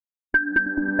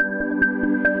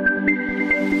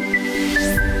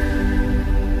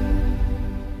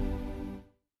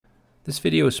This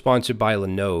video is sponsored by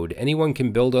Linode. Anyone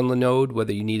can build on Linode,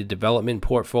 whether you need a development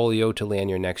portfolio to land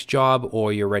your next job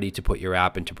or you're ready to put your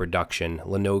app into production.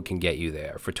 Linode can get you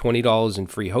there. For $20 in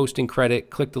free hosting credit,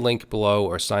 click the link below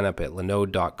or sign up at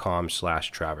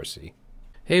linode.com/Traversy.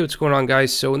 Hey, what's going on,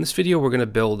 guys? So in this video, we're going to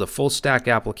build a full stack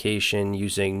application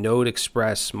using Node,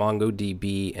 Express,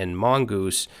 MongoDB, and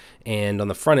Mongoose. And on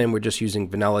the front end, we're just using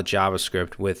vanilla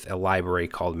JavaScript with a library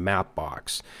called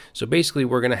Mapbox. So basically,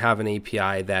 we're going to have an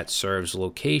API that serves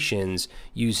locations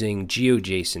using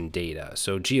GeoJSON data.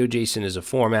 So GeoJSON is a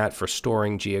format for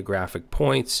storing geographic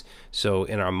points. So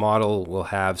in our model, we'll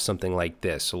have something like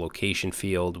this, a location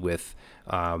field with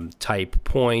type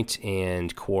point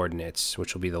and coordinates,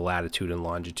 which will be the latitude and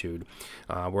longitude.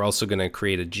 We're also going to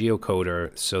create a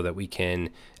geocoder so that we can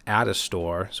add a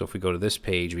store. So if we go to this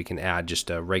page, we can add just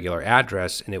a regular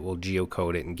address and it will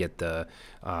geocode it and get the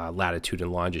latitude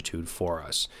and longitude for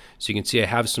us. So you can see I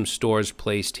have some stores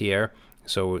placed here.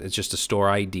 So it's just a store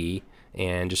ID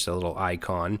and just a little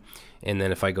icon. And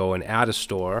then if I go and add a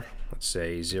store, let's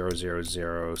say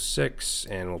 0006,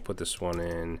 and we'll put this one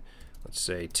in, let's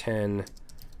say 10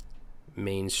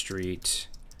 Main Street,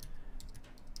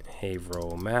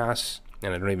 Haverhill, Mass.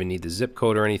 And I don't even need the zip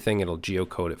code or anything. It'll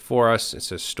geocode it for us. It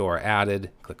says store added.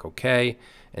 Click OK.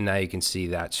 And now you can see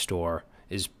that store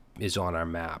is on our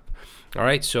map. All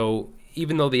right, so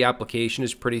even though the application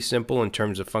is pretty simple in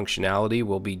terms of functionality,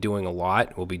 we'll be doing a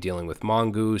lot. We'll be dealing with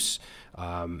Mongoose,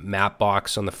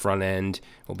 Mapbox on the front end.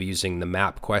 We'll be using the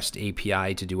MapQuest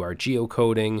API to do our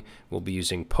geocoding. We'll be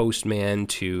using Postman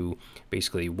to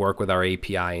basically work with our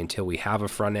API until we have a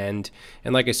front end.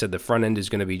 And like I said, the front end is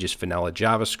going to be just vanilla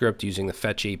JavaScript using the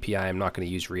Fetch API. I'm not going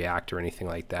to use React or anything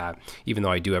like that, even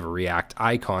though I do have a React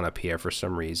icon up here for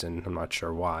some reason. I'm not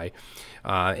sure why.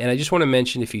 And I just want to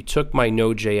mention, if you took my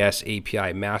Node.js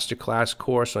API Masterclass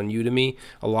course on Udemy,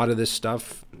 a lot of this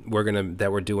stuff that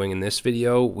we're doing in this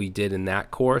video, we did in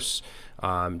that course.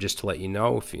 Just to let you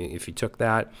know, if you took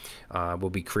that,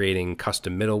 we'll be creating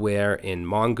custom middleware in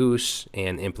Mongoose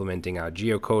and implementing our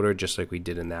geocoder just like we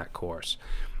did in that course.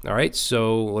 All right,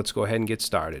 so let's go ahead and get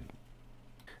started.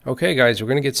 Okay, guys, we're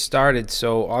going to get started.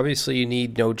 So obviously you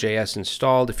need Node.js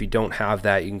installed. If you don't have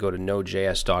that, you can go to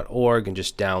nodejs.org and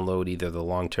just download either the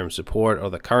long-term support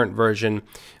or the current version.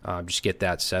 Just get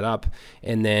that set up.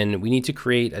 And then we need to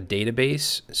create a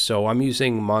database. So I'm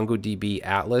using MongoDB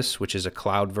Atlas, which is a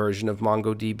cloud version of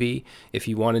MongoDB. If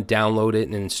you want to download it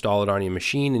and install it on your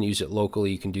machine and use it locally,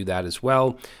 you can do that as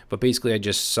well. But basically, I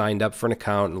just signed up for an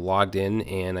account and logged in,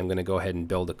 and I'm going to go ahead and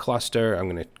build a cluster. I'm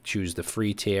going to choose the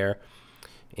free tier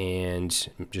and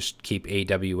just keep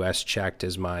AWS checked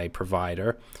as my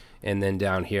provider. And then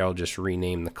down here, I'll just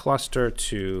rename the cluster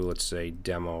to, let's say,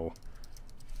 demo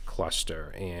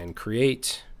cluster and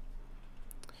create.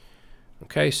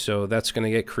 Okay, so that's going to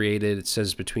get created. It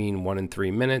says between 1 and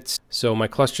 3 minutes. So my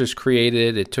cluster's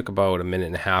created. It took about a minute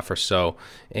and a half or so.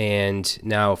 And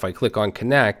now if I click on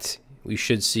connect, we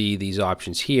should see these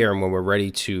options here. And when we're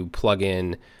ready to plug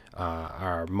in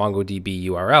our MongoDB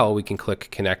URL, we can click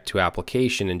connect to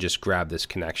application and just grab this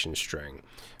connection string.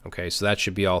 Okay, so that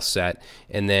should be all set.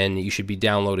 And then you should be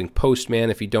downloading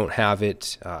Postman if you don't have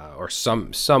it, or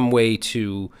some way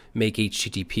to make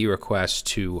HTTP requests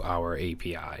to our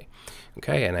API.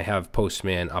 Okay, and I have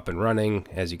Postman up and running,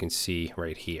 as you can see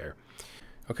right here.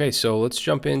 Okay, so let's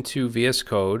jump into VS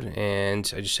Code,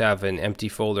 and I just have an empty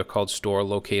folder called Store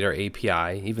Locator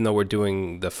API, even though we're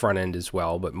doing the front end as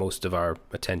well, but most of our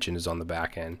attention is on the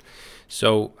back end.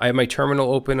 So I have my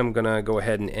terminal open. I'm going to go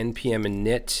ahead and npm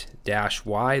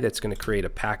init-y. That's going to create a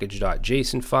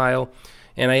package.json file.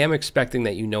 And I am expecting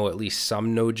that you know at least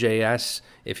some Node.js.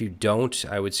 If you don't,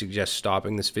 I would suggest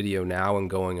stopping this video now and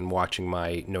going and watching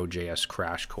my Node.js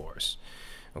crash course.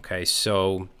 Okay,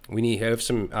 so we have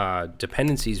some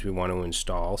dependencies we want to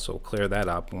install, so clear that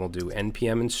up, and we'll do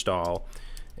npm install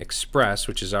Express,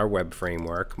 which is our web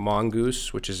framework,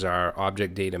 Mongoose, which is our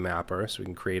object data mapper, so we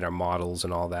can create our models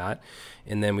and all that.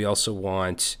 And then we also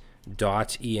want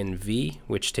 .env,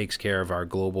 which takes care of our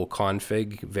global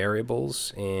config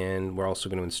variables, and we're also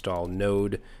going to install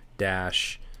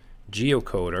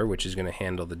node-geocoder, which is going to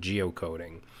handle the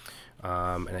geocoding.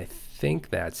 And I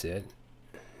think that's it.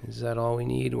 Is that all we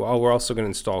need? Well, we're also going to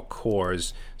install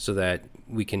cores so that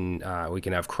we can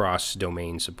have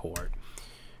cross-domain support.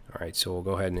 All right, so we'll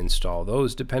go ahead and install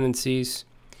those dependencies.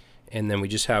 And then we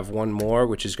just have one more,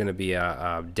 which is going to be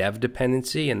a dev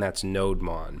dependency, and that's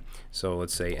nodemon. So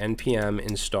let's say npm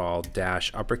install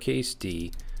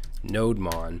 -D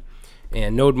nodemon.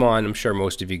 And nodemon, I'm sure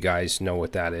most of you guys know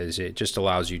what that is. It just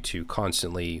allows you to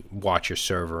constantly watch your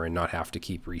server and not have to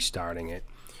keep restarting it.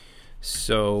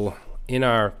 So in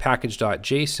our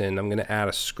package.json, I'm going to add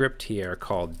a script here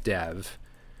called dev.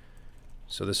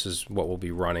 So this is what we'll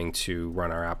be running to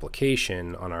run our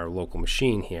application on our local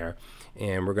machine here.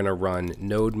 And we're going to run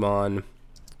nodemon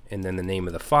and then the name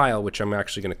of the file, which I'm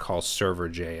actually going to call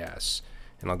server.js.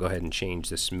 And I'll go ahead and change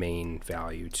this main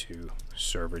value to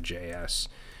server.js.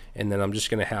 And then I'm just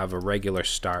going to have a regular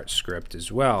start script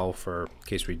as well for in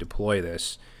case we deploy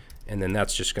this. And then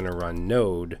that's just going to run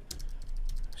node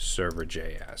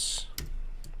server.js.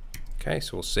 Okay,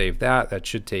 so we'll save that. That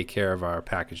should take care of our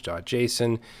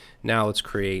package.json. Now let's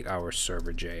create our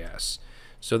server.js.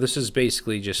 So this is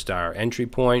basically just our entry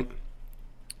point.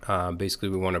 Basically,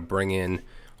 we want to bring in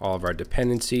all of our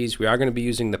dependencies. We are going to be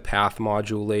using the path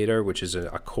module later, which is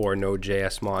a core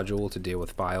Node.js module to deal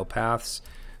with file paths.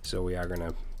 So we are going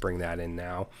to bring that in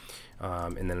now.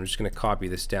 And then I'm just going to copy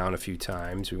this down a few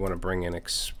times. We want to bring in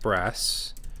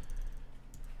express.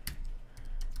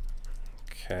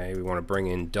 Okay, we want to bring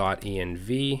in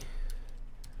 .env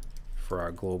for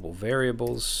our global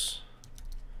variables.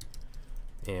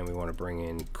 And we want to bring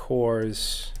in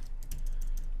cores.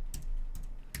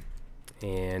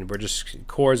 And we're just,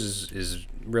 cores is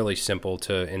really simple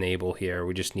to enable here.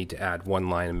 We just need to add one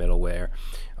line of middleware.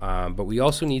 But we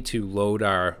also need to load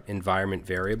our environment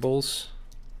variables.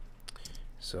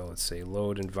 So let's say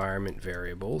load environment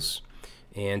variables.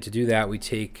 And to do that, we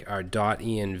take our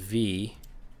 .env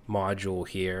module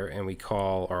here and we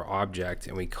call our object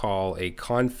and we call a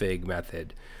config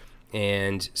method.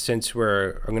 And since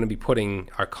I'm going to be putting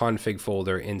our config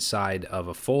folder inside of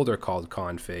a folder called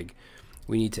config,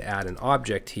 we need to add an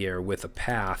object here with a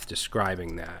path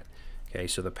describing that. Okay,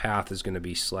 so the path is going to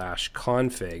be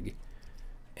 /config,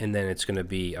 and then it's going to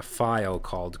be a file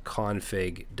called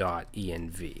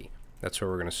config.env. That's where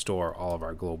we're going to store all of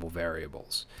our global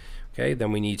variables. Okay,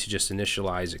 then we need to just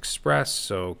initialize express,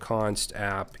 so const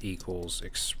app equals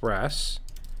express.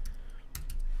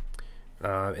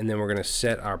 And then we're going to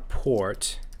set our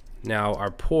port. Now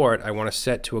our port I want to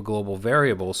set to a global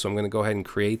variable, so I'm going to go ahead and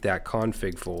create that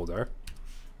config folder.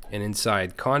 And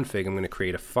inside config, I'm going to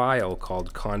create a file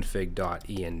called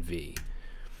config.env.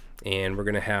 And we're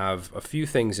going to have a few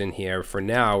things in here. For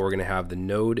now, we're going to have the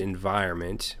node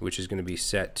environment, which is going to be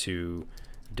set to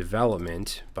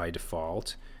development by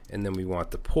default. And then we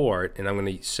want the port, and I'm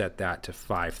going to set that to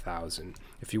 5000.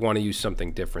 If you want to use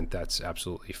something different, that's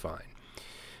absolutely fine.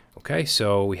 Okay,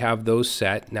 so we have those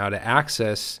set. Now to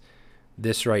access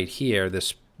this right here,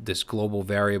 this global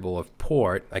variable of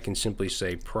port, I can simply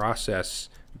say process.env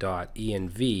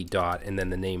and then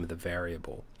the name of the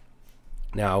variable.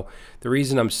 Now, the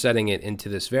reason I'm setting it into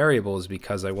this variable is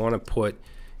because I want to put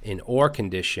an OR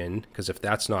condition, because if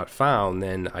that's not found,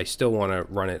 then I still want to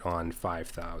run it on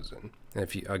 5000. And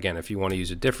if you want to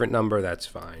use a different number, that's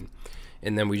fine.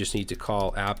 And then we just need to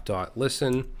call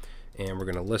app.listen, and we're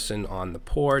going to listen on the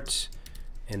port,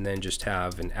 and then just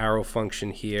have an arrow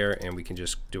function here, and we can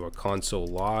just do a console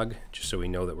log just so we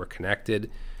know that we're connected.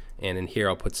 And in here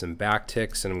I'll put some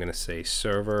backticks, and I'm going to say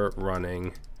server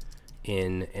running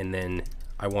in, and then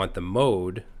I want the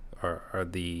mode, or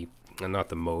the, not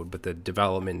the mode, but the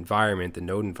development environment, the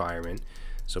node environment.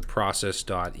 So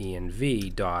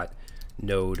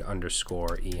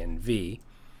process.env.node_env,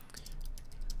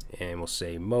 and we'll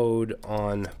say mode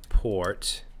on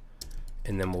port,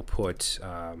 and then we'll put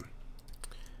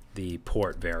the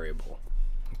port variable.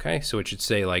 Okay, so it should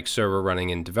say like server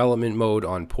running in development mode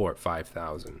on port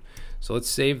 5000. So let's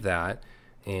save that,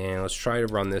 and let's try to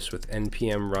run this with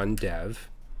npm run dev.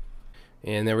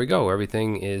 And there we go,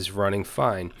 everything is running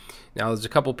fine. Now there's a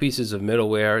couple pieces of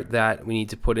middleware that we need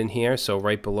to put in here. So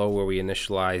right below where we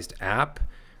initialized app,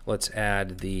 let's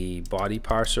add the body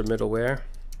parser middleware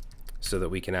so that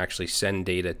we can actually send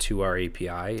data to our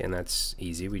API, and that's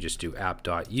easy. We just do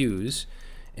app.use,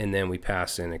 and then we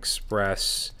pass in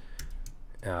express.json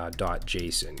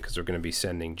because we're going to be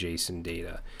sending JSON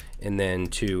data. And then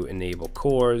to enable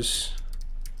cores,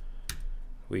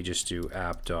 we just do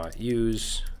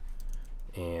app.use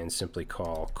and simply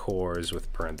call cores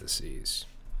with parentheses.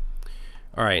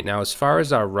 All right, now as far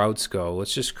as our routes go,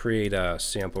 let's just create a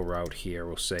sample route here.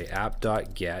 We'll say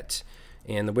app.get,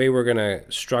 and the way we're going to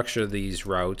structure these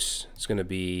routes, it's going to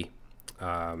be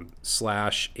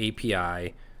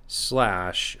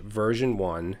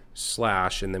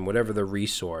 /API/version1/ and then whatever the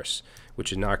resource,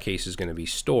 which in our case is going to be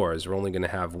stores. We're only going to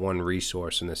have one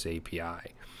resource in this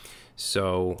API.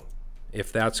 So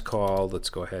if that's called, let's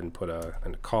go ahead and put a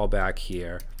callback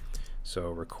here.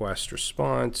 So request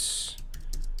response,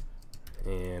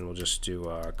 and we'll just do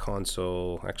a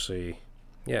console. Actually,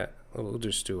 yeah, we'll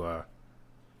just do a.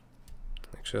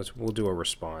 We'll do a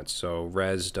response. So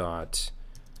res.send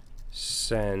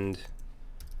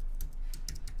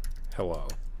hello.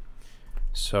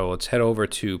 So let's head over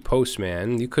to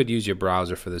Postman. You could use your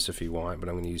browser for this if you want, but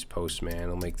I'm going to use Postman.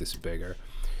 I'll make this bigger.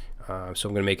 So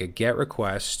I'm going to make a GET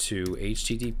request to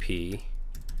HTTP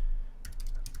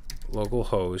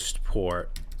localhost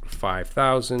port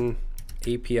 5000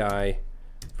 API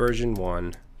version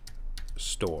 1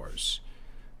 stores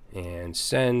and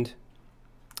send,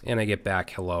 and I get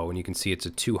back hello, and you can see it's a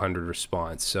 200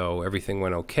 response, so everything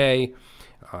went okay.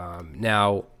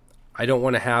 Now I don't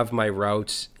want to have my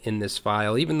routes in this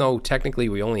file, even though technically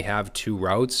we only have 2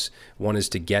 routes. One is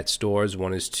to get stores,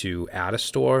 one is to add a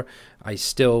store. I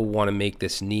still want to make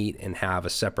this neat and have a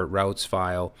separate routes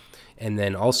file, and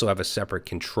then also have a separate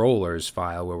controllers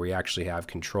file where we actually have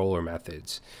controller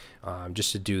methods,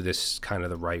 just to do this kind of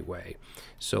the right way.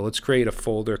 So let's create a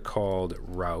folder called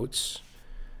routes,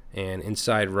 and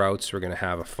inside routes we're going to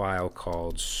have a file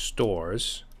called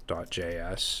stores.js,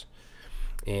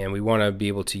 and we want to be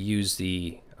able to use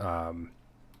the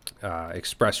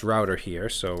express router here.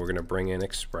 So we're going to bring in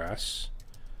express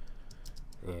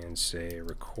and say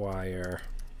require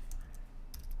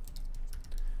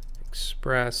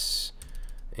express,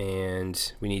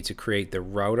 and we need to create the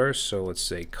router. So let's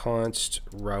say const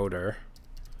router,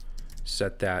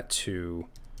 set that to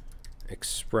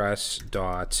express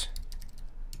dot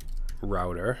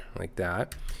router, like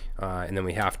that, and then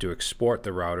we have to export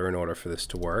the router in order for this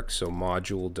to work. So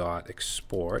module dot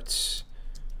exports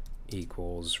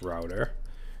equals router,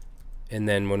 and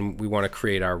then when we want to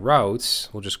create our routes,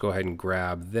 we'll just go ahead and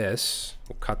grab this,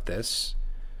 we'll cut this,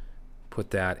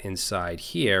 put that inside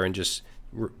here, and just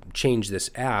change this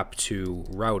app to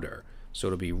router. So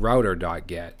it'll be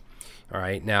router.get. All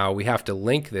right, now we have to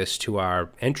link this to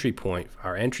our entry point,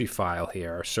 our entry file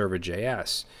here, our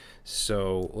server.js.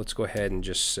 So let's go ahead and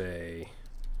just say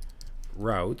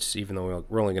routes, even though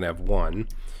we're only going to have one.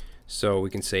 So we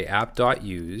can say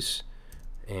app.use,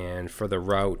 and for the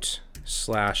route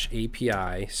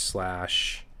 /API/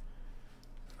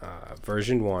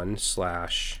 version 1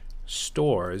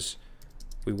 /stores,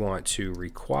 we want to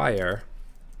require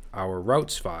our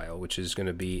routes file, which is going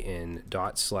to be in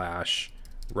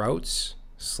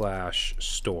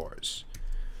 .routes/stores.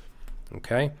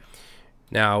 Okay.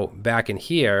 Now back in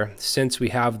here, since we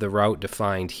have the route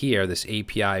defined here, this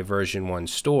API version 1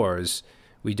 stores,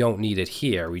 we don't need it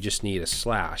here. We just need a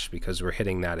slash because we're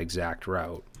hitting that exact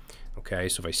route. Okay,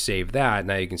 so if I save that,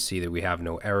 now you can see that we have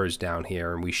no errors down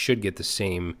here, and we should get the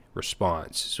same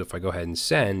response. So if I go ahead and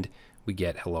send, we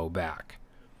get hello back.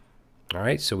 All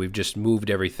right, so we've just moved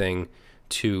everything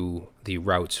to the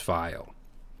routes file.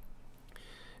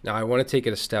 Now I want to take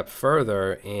it a step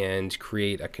further and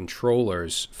create a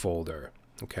controllers folder.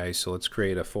 Okay, so let's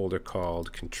create a folder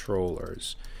called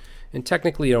controllers. And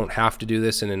technically you don't have to do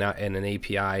this in an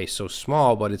API so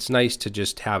small, but it's nice to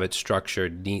just have it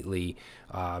structured neatly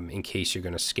in case you're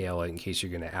going to scale it, in case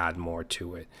you're going to add more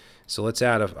to it. So let's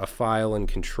add a file in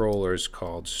controllers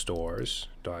called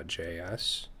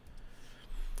stores.js.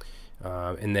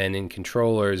 And then in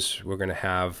controllers we're going to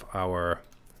have our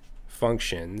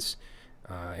functions.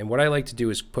 And what I like to do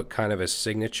is put kind of a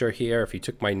signature here. If you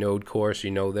took my Node course,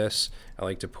 you know this. I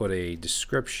like to put a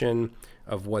description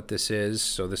of what this is.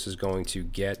 So this is going to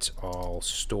get all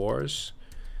stores,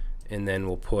 and then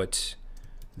we'll put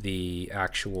the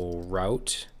actual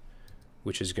route,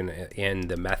 which is going to end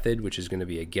the method, which is going to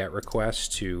be a GET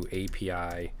request to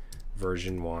API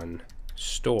version 1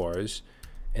 stores,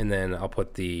 and then I'll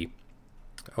put the,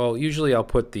 well, usually I'll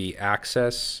put the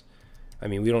access. I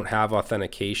mean, we don't have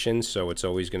authentication, so it's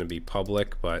always going to be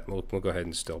public, but we'll go ahead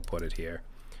and still put it here.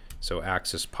 So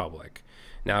access public.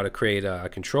 Now to create a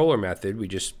controller method, we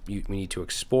need to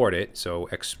export it. So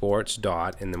exports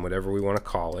dot, and then whatever we want to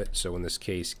call it. So in this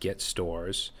case, get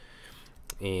stores.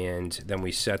 And then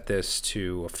we set this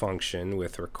to a function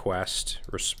with request,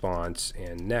 response,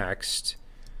 and next.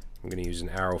 I'm going to use an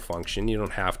arrow function. You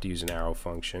don't have to use an arrow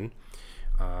function.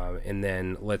 And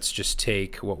then let's just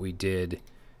take what we did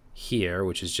here,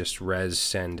 which is just res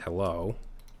send hello,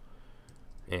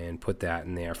 and put that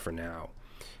in there for now.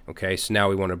 Okay, so now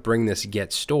we want to bring this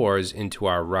get stores into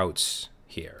our routes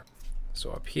here.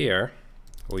 So up here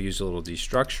we'll use a little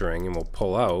destructuring, and we'll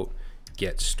pull out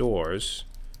get stores,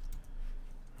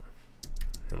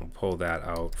 and we'll pull that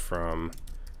out from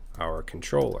our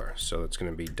controller. So it's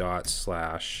going to be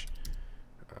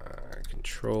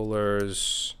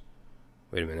 ./controllers.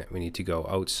 Wait a minute, we need to go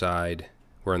outside.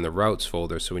 We're in the routes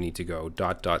folder, so we need to go ..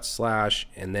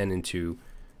 and then into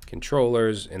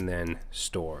controllers and then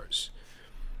stores.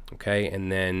 Okay,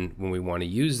 and then when we want to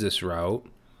use this route,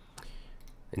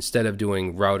 instead of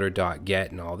doing router.get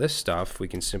and all this stuff, we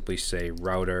can simply say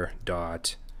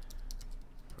router.route,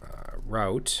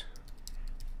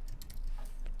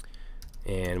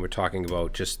 and we're talking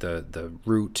about just the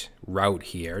route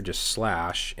here, just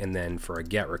slash, and then for a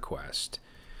GET request.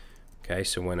 Okay,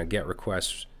 so when a GET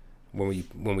request, when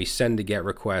we send a GET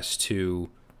request to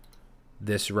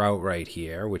this route right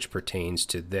here, which pertains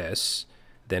to this,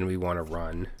 then we want to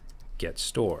run get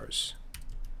stores.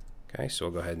 Okay, so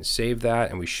we'll go ahead and save that,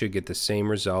 and we should get the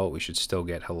same result. We should still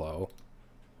get hello.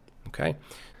 Okay,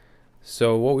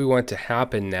 so what we want to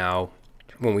happen now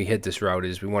when we hit this route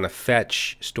is we want to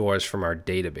fetch stores from our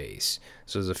database.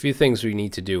 So there's a few things we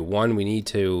need to do. One, we need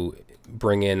to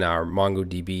bring in our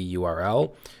MongoDB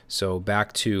URL. So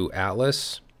back to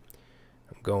Atlas,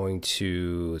 I'm going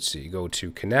to, let's see, go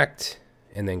to connect,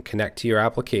 and then connect to your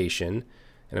application.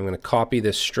 And I'm going to copy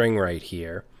this string right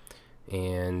here.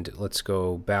 And let's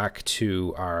go back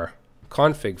to our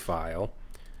config file,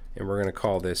 and we're going to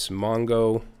call this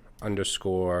Mongo_URI,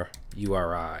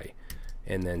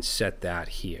 and then set that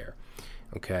here.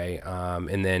 Okay,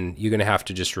 and then you're going to have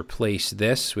to just replace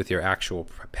this with your actual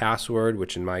password,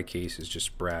 which in my case is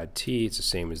just Brad T. It's the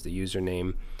same as the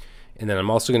username. And then I'm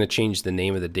also going to change the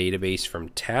name of the database from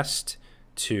test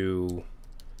to,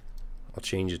 I'll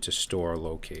change it to store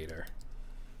locator,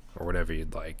 or whatever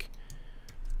you'd like.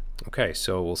 Okay,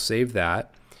 so we'll save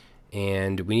that,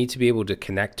 and we need to be able to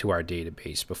connect to our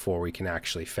database before we can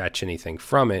actually fetch anything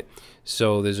from it.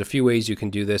 So there's a few ways you can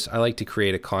do this. I like to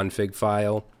create a config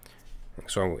file.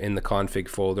 So in the config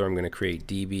folder, I'm going to create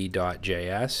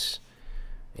db.js,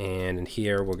 and in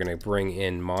here we're going to bring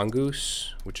in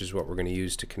Mongoose, which is what we're going to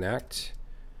use to connect.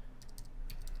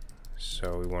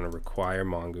 So we want to require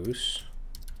Mongoose.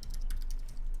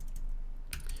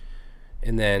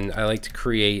 And then I like to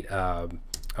create a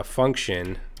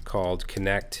function called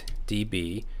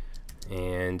connectDB,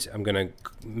 and I'm going to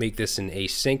make this an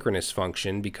asynchronous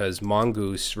function because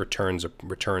Mongoose returns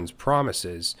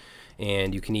promises,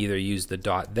 and you can either use the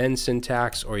 .then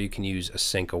syntax or you can use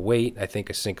async await. I think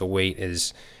async await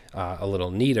is a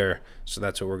little neater, so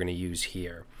that's what we're going to use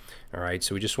here. All right,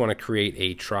 so we just want to create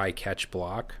a try catch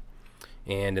block,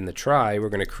 and in the try we're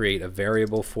going to create a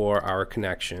variable for our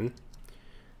connection.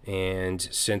 And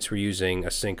since we're using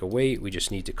async await, we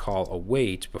just need to call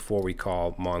await before we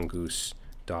call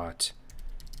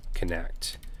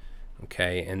mongoose.connect.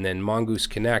 Okay, and then mongoose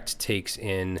connect takes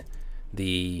in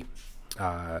the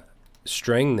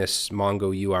string, this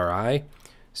Mongo URI.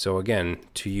 So again,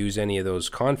 to use any of those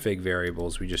config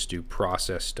variables, we just do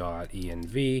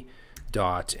process.env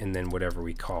dot and then whatever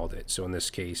we called it. So in this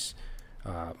case,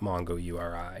 Mongo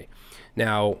URI.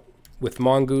 Now, with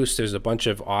Mongoose, there's a bunch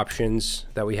of options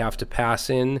that we have to pass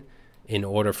in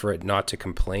order for it not to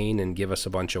complain and give us a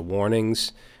bunch of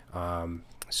warnings.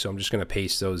 So I'm just going to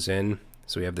paste those in.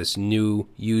 So we have this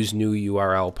use new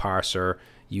URL parser,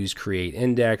 use create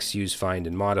index, use find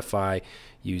and modify,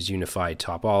 use unified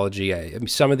topology. I mean,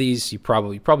 some of these you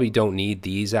probably don't need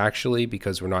these actually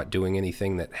because we're not doing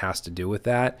anything that has to do with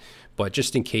that. But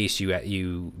just in case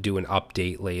you do an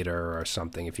update later or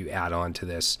something, if you add on to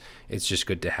this, it's just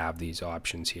good to have these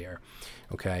options here.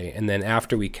 Okay, and then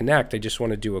after we connect, I just want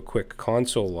to do a quick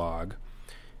console log,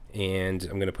 and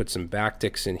I'm going to put some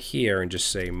backticks in here and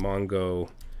just say MongoDB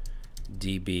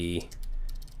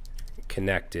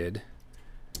connected,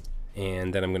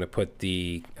 and then I'm going to put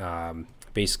the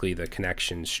basically the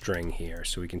connection string here.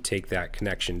 So we can take that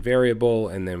connection variable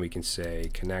and then we can say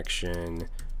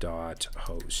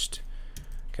connection.host.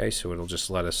 Okay, so it'll just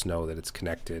let us know that it's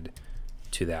connected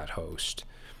to that host.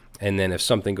 And then if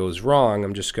something goes wrong,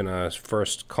 I'm just going to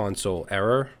first console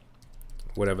error,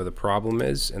 whatever the problem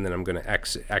is, and then I'm going to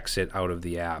exit out of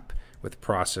the app with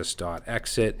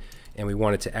process.exit, and we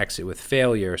want it to exit with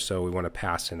failure, so we want to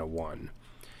pass in a 1.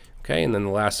 Okay, and then the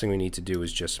last thing we need to do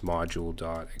is just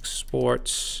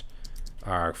module.exports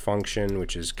our function,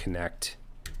 which is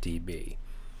connectDB.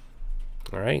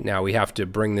 All right, now we have to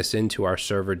bring this into our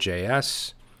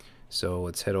server.js. So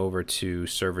let's head over to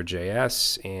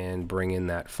server.js and bring in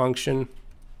that function.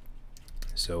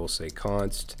 So we'll say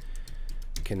const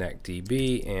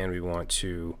connectDB, and we want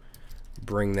to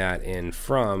bring that in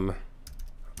from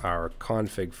our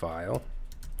config file,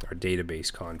 our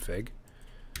database config.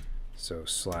 So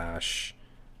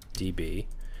 /db,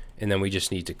 and then we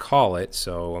just need to call it.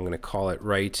 So I'm going to call it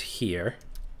right here.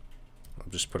 I'll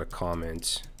just put a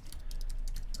comment.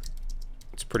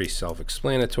 It's pretty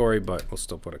self-explanatory, but we'll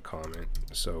still put a comment.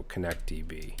 So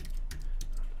connectDB.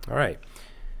 All right.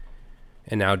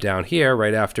 And now down here,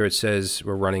 right after it says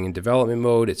we're running in development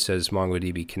mode, it says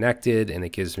MongoDB connected, and it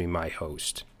gives me my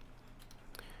host.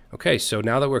 Okay, so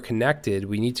now that we're connected,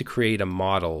 we need to create a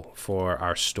model for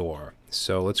our store.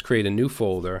 So let's create a new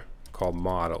folder called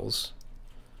models.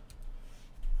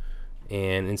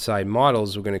 And inside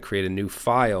models, we're going to create a new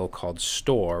file called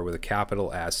store with a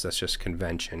capital S. That's just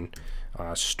convention.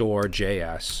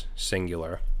 Store.js,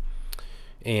 singular.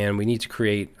 And we need to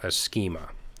create a schema.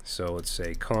 So let's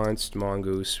say const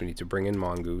mongoose. We need to bring in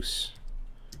mongoose.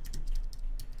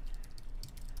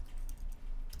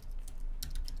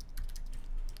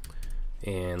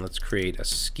 And let's create a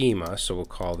schema. So we'll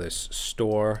call this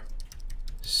store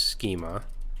schema.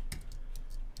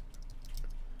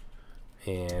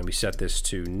 And we set this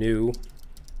to new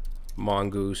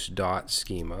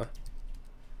mongoose.schema.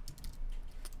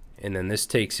 And then this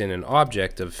takes in an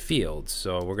object of fields.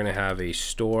 So we're going to have a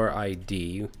store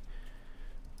ID.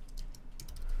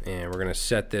 And we're going to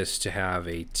set this to have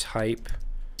a type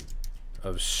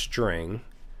of string.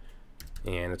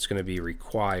 And it's going to be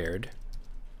required.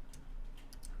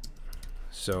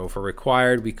 So for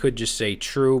required, we could just say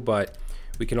true, but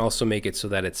we can also make it so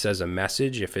that it says a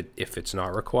message if it's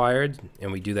not required,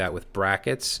 and we do that with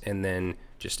brackets, and then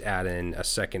just add in a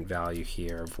second value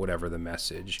here of whatever the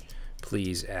message.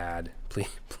 Please add a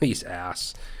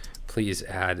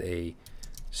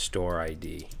store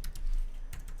ID.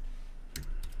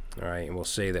 All right, and we'll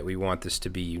say that we want this to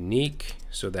be unique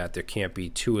so that there can't be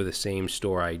two of the same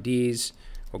store IDs.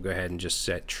 We'll go ahead and just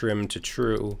set trim to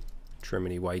true, trim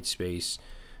any white space,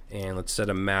 and let's set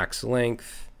a max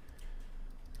length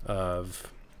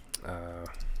of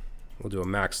we'll do a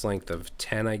max length of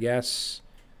 10, I guess,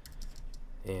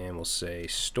 and we'll say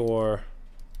store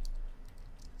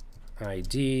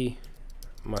ID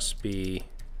must be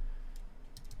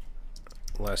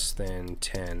less than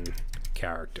 10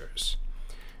 characters.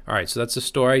 All right, so that's the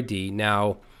store ID.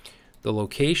 Now the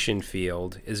location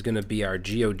field is going to be our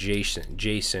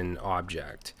GeoJSON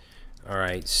object. All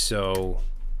right, so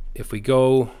if we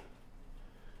go,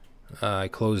 I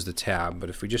closed the tab, but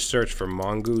if we just search for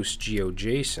mongoose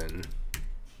GeoJSON,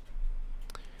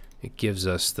 it gives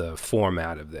us the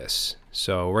format of this.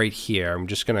 So right here, I'm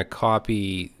just going to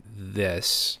copy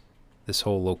this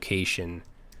whole location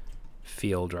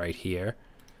field right here,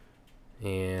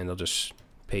 and I'll just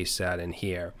paste that in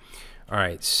here. All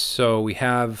right, so we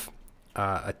have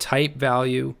a type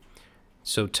value.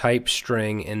 So type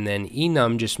string, and then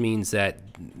enum just means that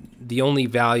the only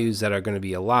values that are going to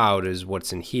be allowed is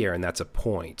what's in here, and that's a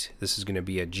point. This is going to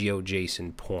be a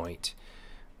GeoJSON point.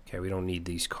 Okay, we don't need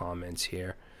these comments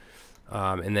here.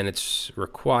 And then it's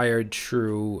required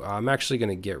true. I'm actually going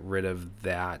to get rid of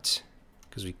that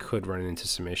because we could run into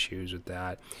some issues with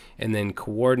that. And then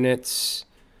coordinates.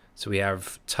 So we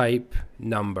have type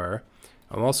number.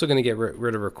 I'm also going to get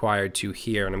rid of required to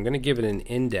here, and I'm going to give it an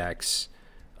index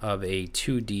of a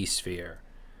 2D sphere.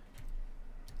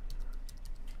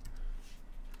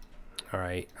 All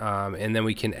right, and then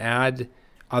we can add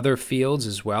other fields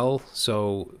as well.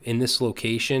 So in this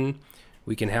location,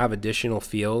 we can have additional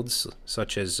fields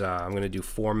such as I'm going to do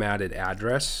formatted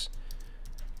address,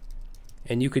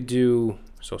 and you could do,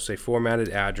 so say formatted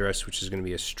address, which is going to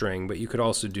be a string, but you could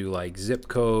also do like zip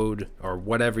code or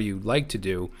whatever you'd like to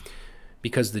do,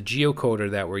 because the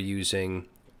geocoder that we're using,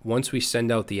 once we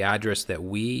send out the address that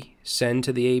we send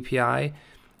to the API,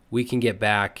 we can get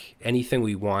back anything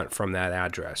we want from that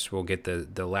address. We'll get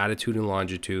the latitude and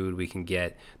longitude. We can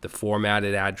get the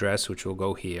formatted address, which will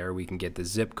go here. We can get the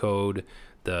zip code,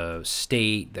 the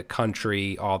state, the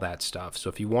country, all that stuff. So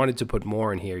if you wanted to put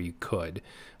more in here, you could.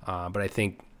 But I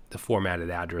think the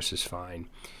formatted address is fine.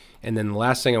 And then the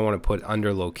last thing I want to put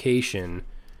under location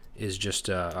is just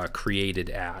a created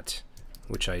at,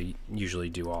 which I usually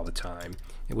do all the time,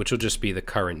 which will just be the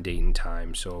current date and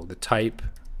time. So the type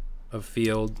of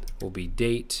field will be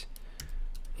date,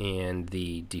 and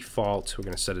the default, we're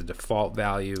going to set a default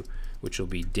value, which will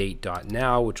be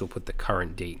date.now, which will put the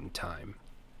current date and time.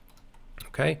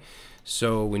 Okay,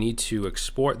 so we need to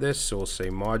export this, so we'll say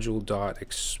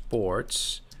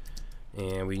module.exports,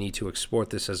 and we need to export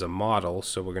this as a model,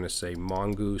 so we're going to say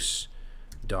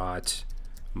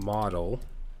mongoose.model,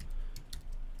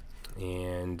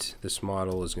 and this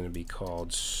model is going to be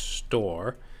called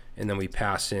store, and then we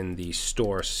pass in the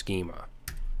store schema.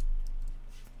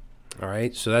 All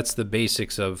right, so that's the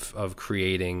basics of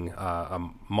creating a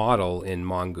model in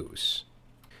Mongoose.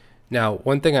 Now,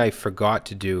 one thing I forgot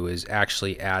to do is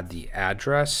actually add the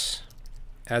address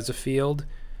as a field.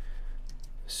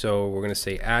 So we're going to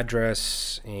say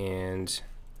address and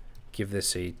give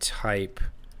this a type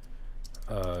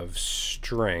of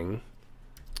string,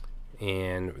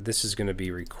 and this is going to be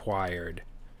required,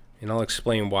 and I'll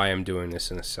explain why I'm doing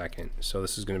this in a second. So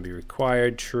this is going to be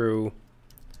required true,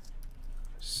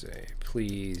 say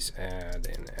please add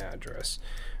an address.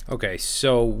 Okay,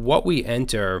 so what we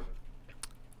enter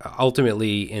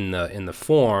ultimately in the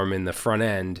form, in the front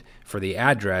end for the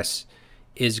address,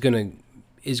 is going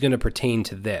to pertain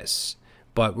to this.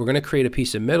 But we're going to create a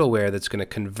piece of middleware that's going to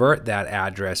convert that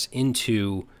address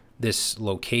into this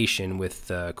location with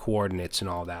the coordinates and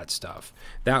all that stuff.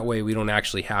 That way we don't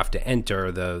actually have to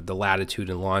enter the latitude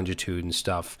and longitude and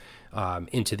stuff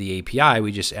into the API.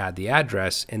 We just add the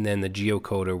address, and then the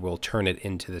geocoder will turn it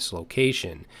into this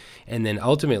location. And then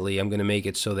ultimately I'm going to make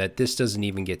it so that this doesn't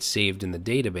even get saved in the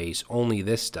database, only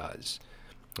this does.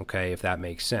 Okay, if that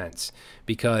makes sense.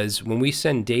 Because when we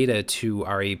send data to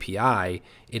our API,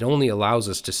 it only allows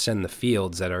us to send the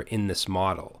fields that are in this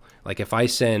model. Like if I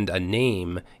send a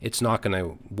name, it's not going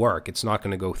to work. It's not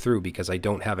going to go through because I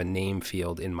don't have a name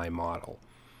field in my model.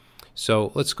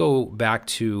 So let's go back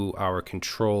to our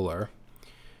controller.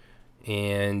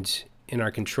 And in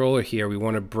our controller here, we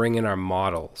want to bring in our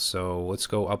model. So let's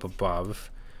go up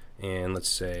above and let's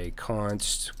say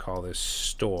const, call this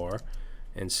store,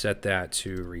 and set that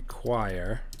to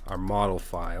require our model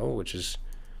file, which is ...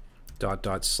 We want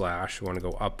to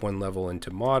go up one level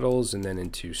into models and then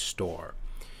into store.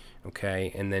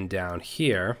 Okay, and then down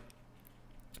here,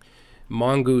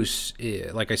 Mongoose,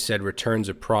 like I said, returns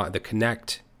the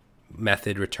connect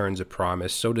method returns a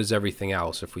promise. So does everything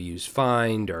else. If we use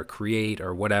find or create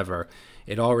or whatever,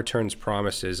 it all returns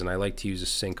promises, and I like to use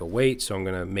async await, so I'm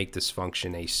going to make this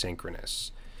function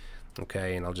asynchronous.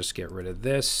 Okay, and I'll just get rid of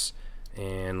this.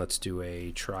 And let's do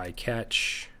a try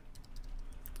catch.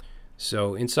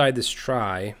 So inside this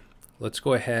try, let's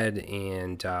go ahead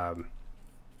and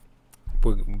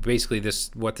basically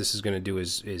what this is going to do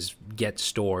is get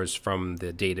stores from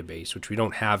the database, which we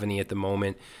don't have any at the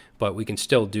moment, but we can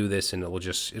still do this, and it'll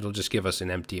just give us an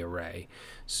empty array.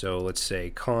 So let's say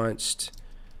const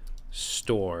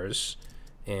stores,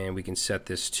 and we can set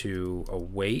this to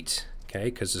await, okay,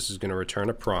 because this is going to return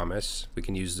a promise. We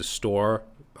can use the store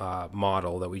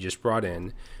model that we just brought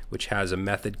in, which has a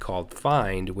method called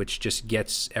find, which just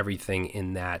gets everything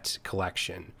in that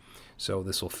collection. So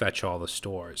this will fetch all the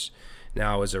stores.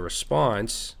 Now as a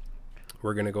response,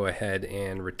 we're going to go ahead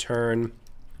and return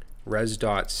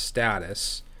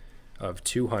res.status of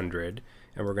 200,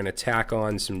 and we're going to tack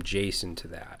on some JSON to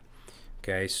that.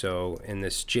 Okay, so in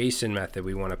this JSON method,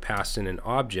 we want to pass in an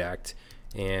object,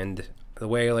 and the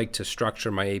way I like to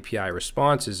structure my API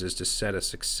responses is to set a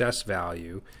success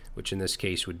value, which in this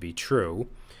case would be true.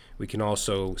 We can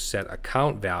also set a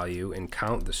count value and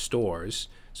count the stores.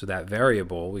 So that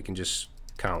variable, we can just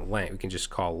count length. We can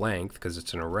just call length because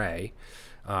it's an array.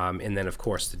 And then, of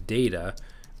course, the data,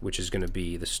 which is going to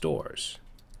be the stores.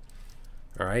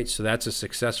 All right, so that's a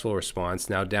successful response.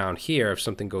 Now down here, if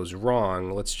something goes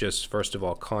wrong, let's just, first of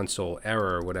all, console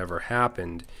error whatever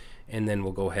happened, and then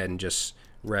we'll go ahead and just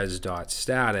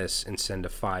res.status and send a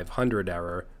 500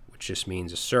 error, which just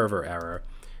means a server error,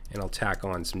 and I'll tack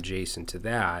on some JSON to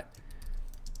that.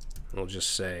 We'll just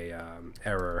say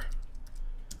error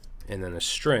and then a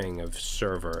string of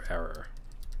server error.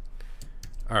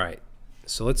 Alright,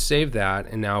 so let's save that,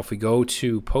 and now if we go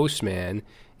to Postman,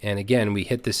 and again we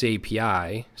hit this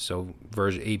API, so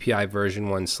API version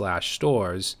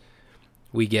 1/stores,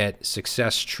 we get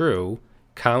success true,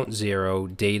 count 0,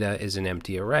 data is an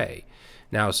empty array.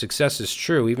 Now success is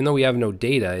true, even though we have no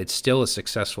data, it's still a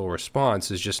successful response.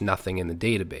 There's just nothing in the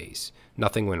database.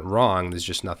 Nothing went wrong, there's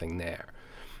just nothing there.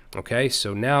 Okay,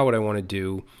 so now what I want to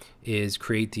do is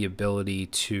create the ability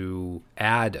to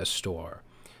add a store.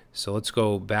 So let's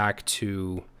go back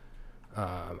to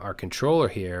our controller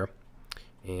here,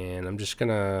 and I'm just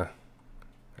gonna,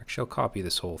 actually I'll copy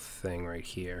this whole thing right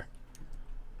here.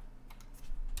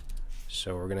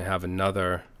 So we're gonna have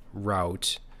another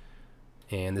route,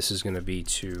 and this is going to be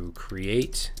to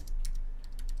create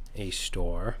a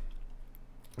store,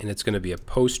 and it's going to be a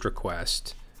post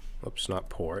request, oops, not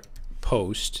port,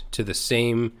 post to the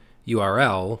same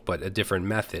URL but a different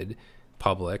method,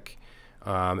 public,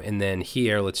 and then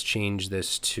here let's change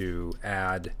this to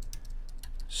add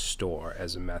store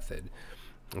as a method.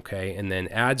 Okay, and then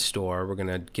add store, we're going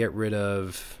to get rid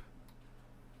of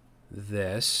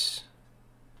this,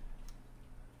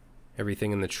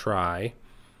 everything in the try.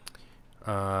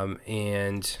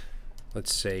 And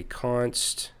let's say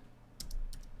const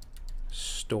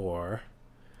store.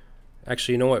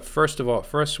 Actually, you know what? First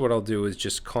what I'll do is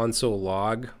just console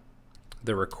log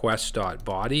the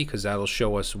request.body, because that'll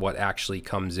show us what actually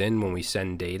comes in when we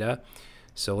send data.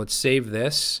 So let's save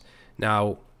this.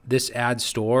 Now this add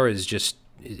store is just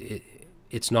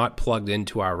it's not plugged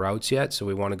into our routes yet, so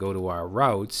we want to go to our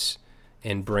routes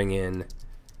and bring in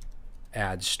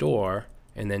add store.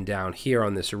 And then down here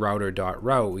on this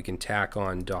router.route, we can tack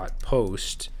on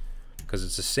 .post, because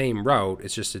it's the same route,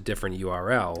 it's just a different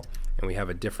URL, and we have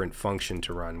a different function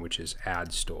to run, which is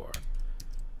add store.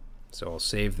 So I'll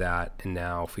save that, and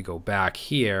now if we go back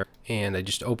here and I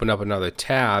just open up another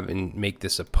tab and make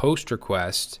this a post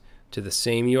request to the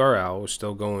same URL, we're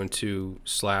still going to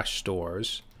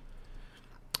 /stores.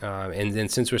 And then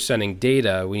since we're sending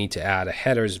data, we need to add a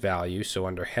headers value. So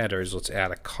under headers, let's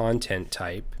add a content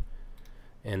type.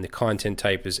 And the content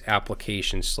type is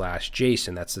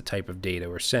application/JSON. That's the type of data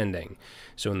we're sending.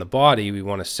 So in the body, we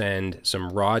want to send some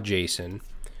raw JSON.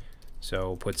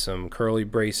 So put some curly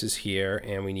braces here,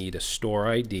 and we need a store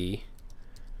ID.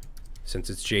 Since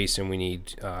it's JSON, we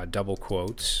need double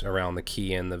quotes around the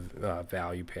key and the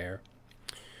value pair.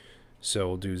 So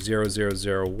we'll do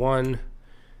 0001,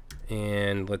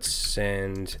 and let's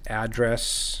send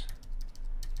address,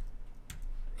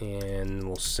 and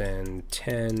we'll send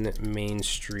 10 Main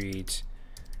Street,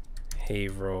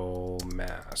 Haverhill,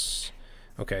 Mass.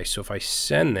 Okay, so if I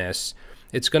send this,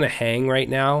 it's going to hang right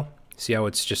now. See how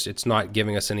it's not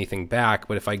giving us anything back,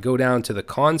 but if I go down to the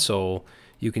console,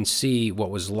 you can see what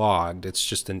was logged. It's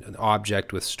just an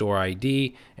object with store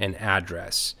ID and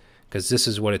address, because this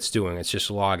is what it's doing. It's just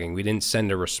logging. We didn't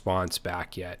send a response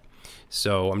back yet.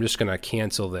 So I'm just going to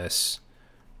cancel this,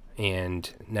 and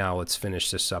now let's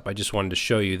finish this up. I just wanted to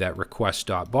show you that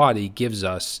request.body gives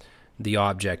us the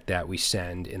object that we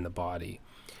send in the body.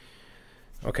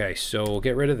 Okay, so we'll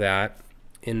get rid of that.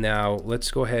 And now let's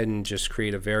go ahead and just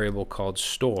create a variable called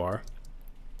store.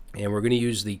 And we're going to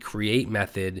use the create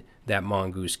method that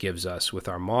Mongoose gives us with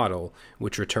our model,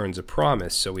 which returns a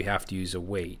promise. So we have to use a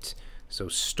wait. So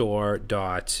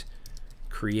store.create,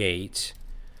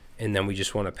 and then we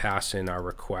just want to pass in our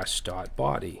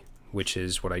request.body, which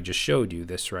is what I just showed you,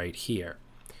 this right here.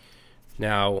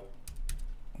 Now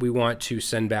we want to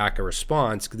send back a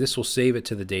response. This will save it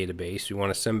to the database. We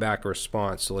want to send back a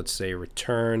response. So let's say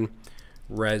return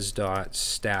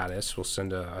res.status. We'll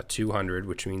send a 200,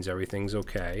 which means everything's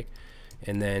okay.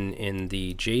 And then in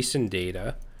the JSON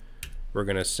data, we're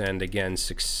going to send again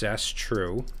success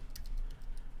true.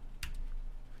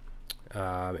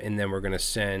 And then we're going to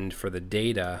send for the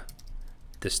data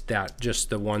just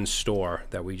the one store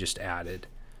that we just added,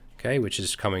 okay, which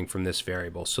is coming from this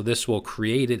variable. So this will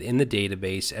create it in the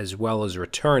database as well as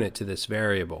return it to this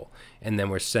variable, and then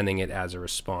we're sending it as a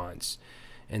response.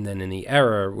 And then in the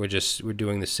error, we're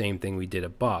doing the same thing we did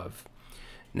above.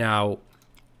 Now,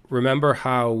 remember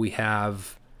how we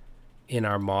have in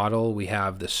our model, we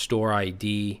have the store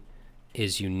ID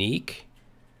is unique.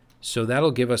 So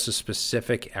that'll give us a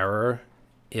specific error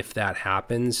if that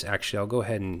happens. Actually, I'll go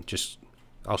ahead and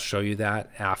I'll show you that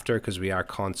after, because we are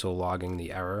console logging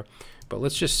the error. But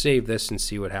let's just save this and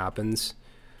see what happens.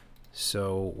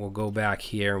 So we'll go back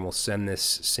here and we'll send this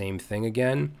same thing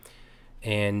again.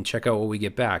 And check out what we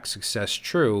get back, success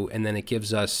true, and then it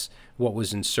gives us what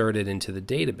was inserted into the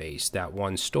database, that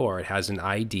one store. It has an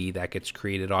ID that gets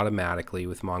created automatically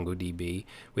with MongoDB.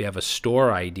 We have a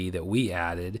store ID that we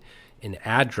added, an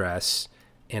address,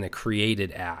 and a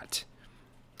created at.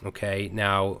 Okay,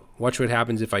 now watch what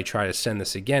happens if I try to send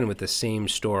this again with the same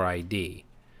store ID.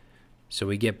 So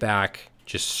we get back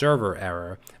just server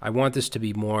error. I want this to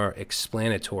be more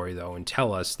explanatory though, and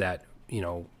tell us that, you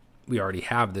know, we already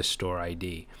have this store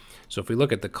ID. So if we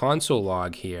look at the console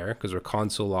log here, because we're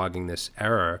console logging this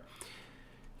error,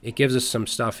 it gives us some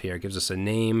stuff here. It gives us a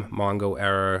name, Mongo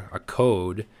error, a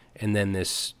code, and then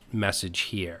this message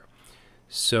here.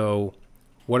 So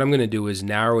what I'm going to do is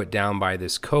narrow it down by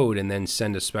this code and then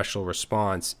send a special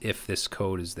response if this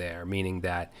code is there, meaning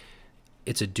that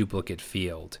it's a duplicate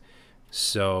field.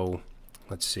 So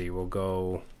let's see, let's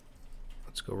go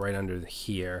right under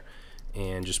here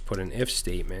and just put an if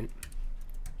statement.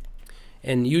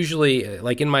 And usually,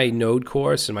 like in my Node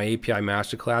course, in my API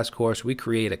Masterclass course, we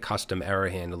create a custom error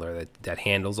handler that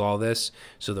handles all this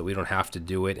so that we don't have to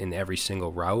do it in every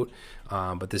single route.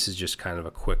 But this is just kind of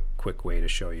a quick way to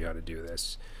show you how to do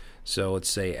this. So let's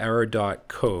say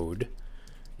error.code.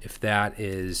 If that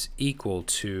is equal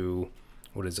to,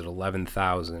 what is it,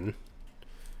 11,000,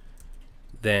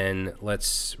 then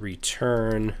let's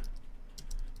return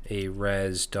a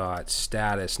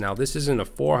res.status. Now this isn't a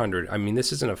 400, I mean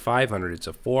this isn't a 500, it's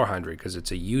a 400 because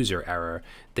it's a user error.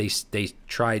 They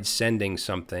tried sending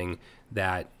something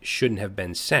that shouldn't have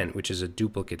been sent, which is a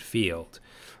duplicate field.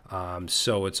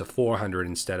 So it's a 400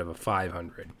 instead of a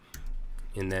 500.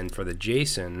 And then for the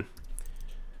JSON,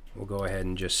 we'll go ahead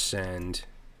and just send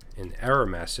an error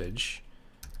message,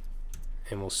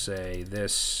 and we'll say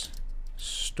this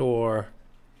store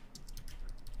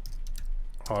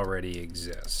already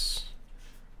exists.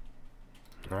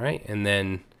 All right, and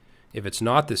then if it's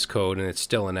not this code and it's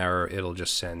still an error, it'll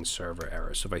just send server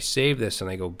error. So if I save this and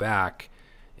I go back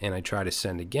and I try to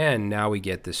send again, now we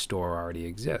get this store already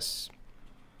exists.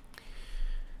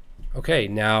 Okay,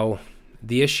 now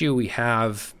the issue we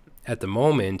have at the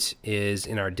moment is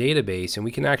in our database, and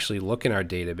we can actually look in our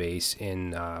database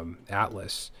in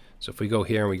Atlas. So if we go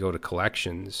here and we go to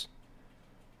collections,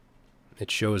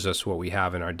 it shows us what we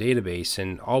have in our database,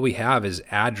 and all we have is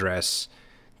address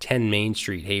 10 Main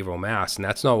Street, Haverhill, Mass, and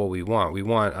that's not what we want. We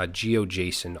want a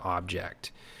GeoJSON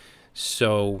object.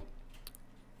 So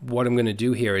what I'm going to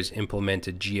do here is implement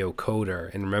a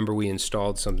geocoder, and remember we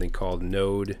installed something called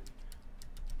Node.js.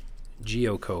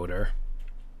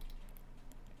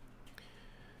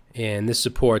 And this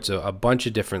supports a bunch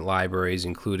of different libraries,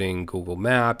 including Google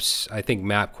Maps. I think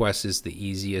MapQuest is the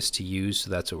easiest to use, so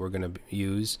that's what we're going to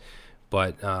use.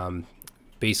 But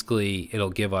basically,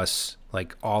 it'll give us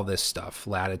like all this stuff: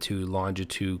 latitude,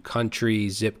 longitude, country,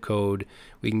 zip code.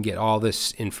 We can get all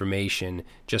this information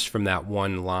just from that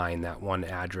one line, that one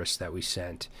address that we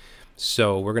sent.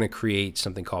 So we're going to create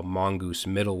something called Mongoose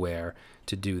middleware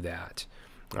to do that.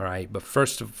 All right, but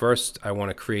first I want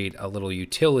to create a little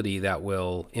utility that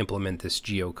will implement this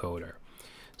geocoder.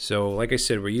 So like I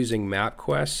said, we're using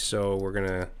MapQuest, so we're going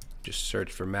to just search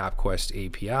for MapQuest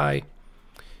API.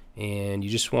 And you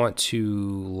just want to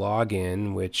log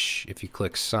in, which if you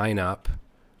click sign up,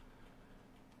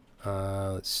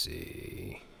 let's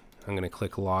see, I'm going to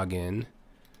click login,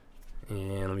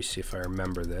 and let me see if I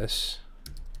remember this.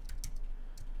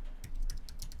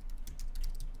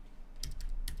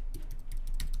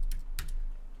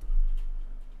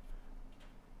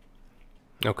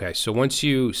 Okay, so once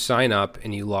you sign up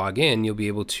and you log in, you'll be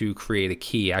able to create a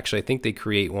key. Actually, I think they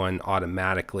create one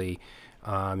automatically.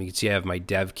 You can see I have my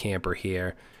dev camper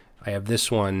here. I have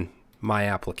this one, my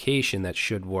application, that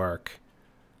should work.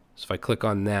 So if I click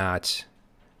on that,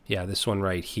 yeah, this one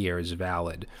right here is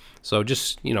valid. So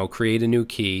just, you know, create a new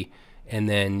key, and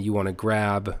then you want to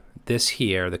grab this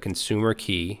here, the consumer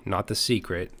key, not the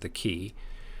secret, the key.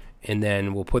 And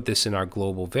then we'll put this in our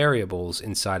global variables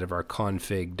inside of our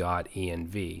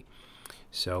config.env.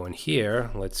 So in here,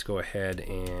 let's go ahead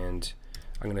and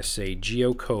I'm going to say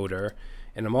geocoder,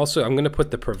 and I'm going to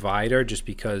put the provider just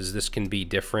because this can be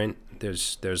different.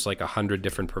 There's like 100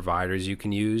 different providers you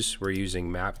can use. We're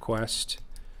using MapQuest,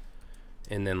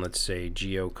 and then let's say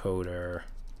geocoder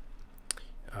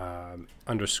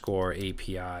underscore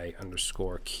API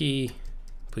underscore key.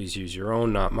 Please use your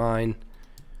own, not mine.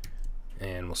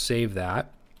 And we'll save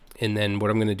that. And then what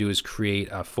I'm going to do is create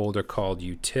a folder called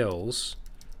utils.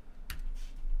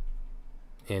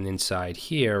 And inside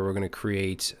here, we're going to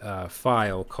create a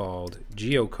file called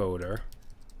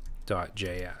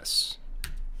geocoder.js.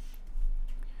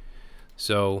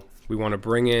 So we want to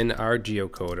bring in our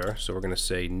geocoder. So we're going to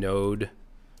say node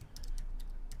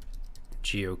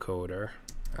geocoder.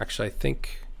 Actually, I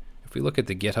think if we look at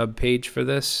the GitHub page for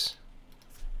this,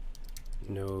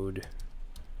 node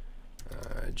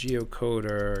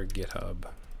geocoder GitHub,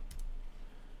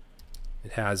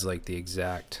 it has like the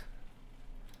exact,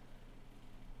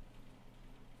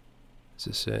 is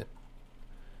this it?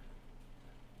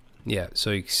 Yeah,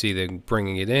 so you can see they're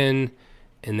bringing it in,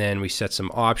 and then we set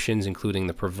some options including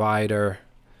the provider,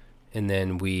 and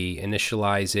then we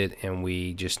initialize it, and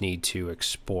we just need to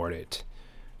export it.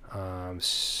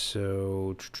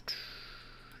 So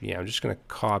yeah, I'm just going to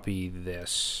copy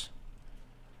this.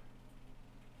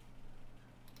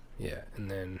 Yeah, and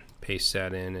then paste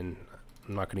that in, and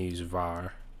I'm not going to use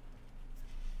var.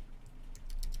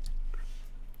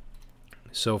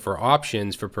 So for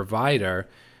options for provider,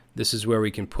 this is where we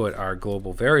can put our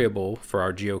global variable for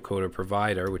our geocoder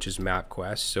provider, which is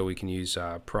MapQuest. So we can use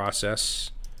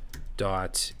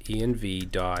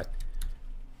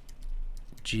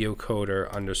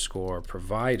process.env.geocoder underscore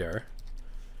provider.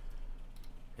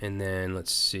 And then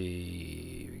let's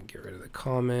see, we can get rid of the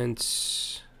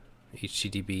comments.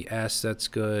 HTTPS, that's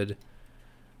good.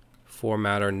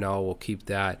 Formatter, no, we'll keep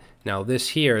that. Now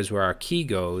this here is where our key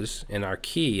goes, and our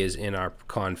key is in our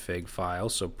config file.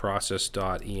 So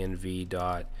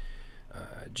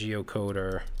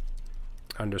process.env.geocoder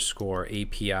underscore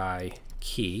API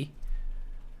key.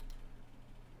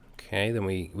 Okay, then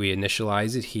we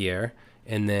initialize it here,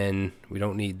 and then we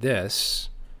don't need this.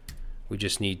 We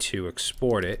just need to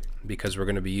export it because we're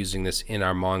going to be using this in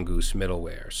our Mongoose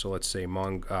middleware. So let's say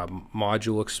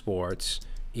module exports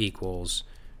equals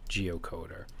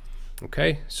geocoder.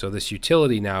 Okay, so this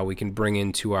utility now we can bring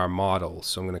into our model.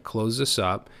 So I'm going to close this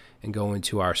up and go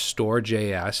into our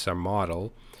store.js, our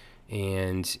model,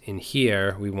 and in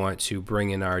here we want to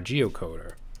bring in our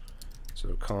geocoder.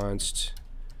 So const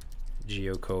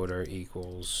geocoder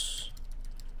equals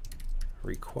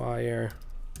require ...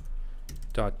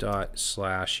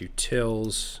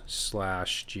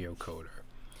 /utils/geocoder.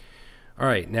 All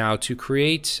right, now to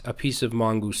create a piece of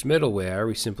Mongoose middleware,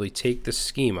 we simply take the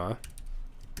schema.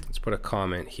 Let's put a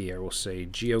comment here. We'll say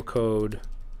geocode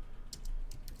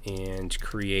and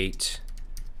create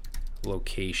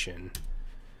location.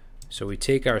 So we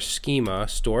take our schema,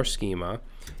 store schema,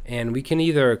 and we can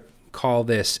either call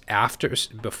this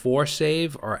before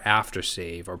save or after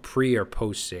save, or pre or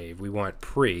post save. We want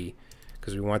pre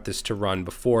because we want this to run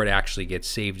before it actually gets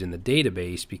saved in the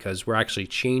database, because we're actually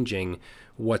changing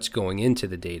what's going into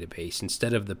the database.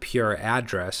 Instead of the pure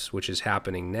address, which is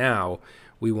happening now,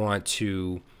 we want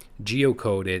to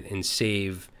geocode it and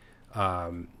save,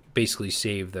 basically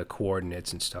save the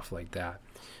coordinates and stuff like that.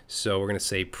 So we're going to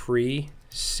say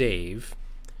pre-save,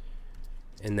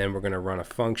 and then we're going to run a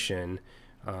function.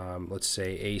 Let's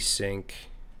say async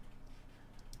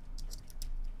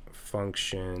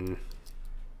function,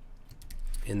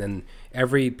 and then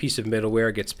every piece of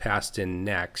middleware gets passed in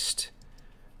next.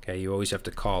 Okay, you always have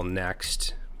to call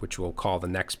next, which will call the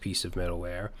next piece of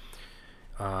middleware.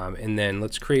 And then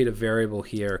let's create a variable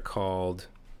here called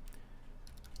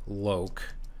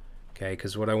loc. Okay,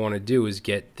 because what I want to do is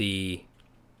get the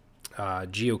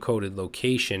geocoded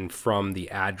location from the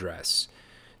address.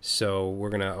 So we're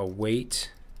going to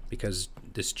await, because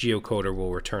this geocoder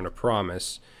will return a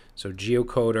promise. So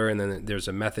geocoder, and then there's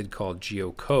a method called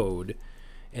geocode.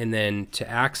 And then to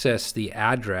access the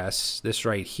address, this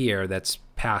right here that's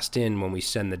passed in when we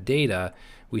send the data,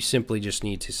 we simply just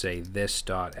need to say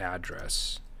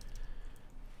this.address.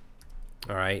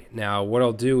 All right, now what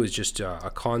I'll do is just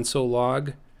a console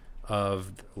log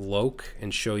of loc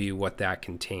and show you what that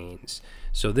contains.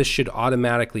 So this should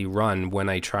automatically run when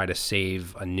I try to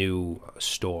save a new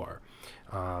store.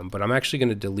 But I'm actually going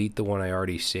to delete the one I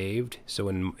already saved. So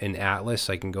in Atlas,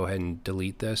 I can go ahead and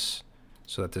delete this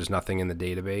so that there's nothing in the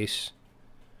database.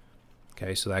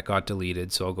 Okay, so that got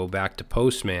deleted. So I'll go back to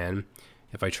Postman.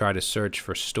 If I try to search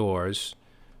for stores,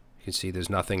 you can see there's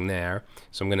nothing there.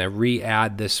 So I'm going to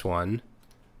re-add this one.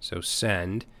 So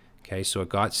send. Okay, so it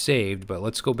got saved, but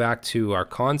let's go back to our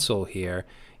console here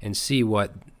and see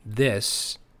what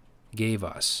this gave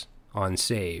us on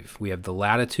save. We have the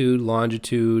latitude,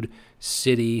 longitude,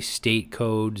 city, state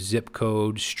code, zip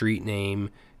code, street name,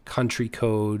 country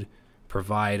code,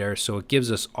 provider. So it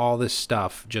gives us all this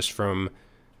stuff just from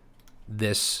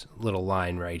this little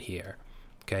line right here.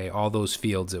 Okay, all those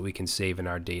fields that we can save in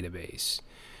our database.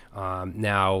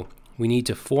 Now we need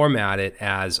to format it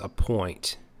as a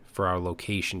point for our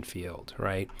location field,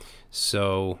 right?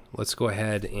 So let's go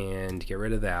ahead and get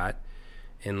rid of that,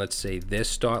 and let's say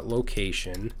this dot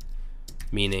location,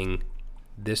 meaning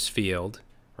this field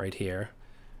right here.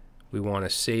 We want to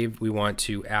save, we want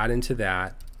to add into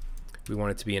that, we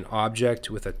want it to be an object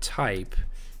with a type,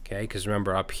 okay, because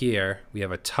remember up here we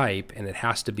have a type and it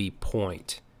has to be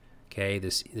point. Okay,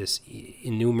 this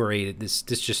enumerated, this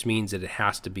just means that it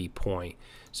has to be point.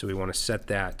 So we want to set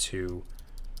that to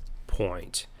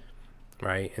point,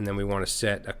 right? And then we want to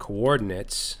set a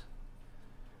coordinates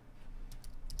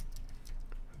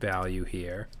value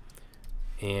here.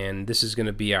 And this is going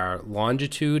to be our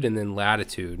longitude and then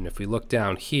latitude. And if we look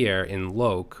down here in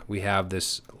loc, we have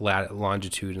this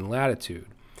longitude and latitude.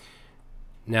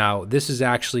 Now, this is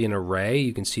actually an array.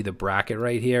 You can see the bracket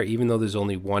right here. Even though there's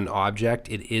only one object,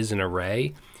 it is an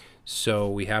array. So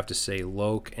we have to say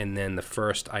loc and then the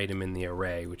first item in the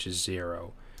array, which is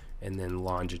 0, and then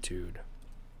longitude.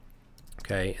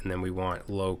 Okay, and then we want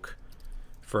loc,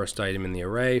 first item in the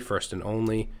array, first and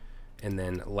only, and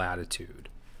then latitude.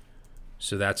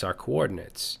 So that's our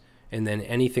coordinates. And then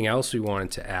anything else we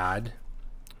wanted to add,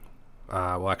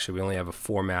 well, actually we only have a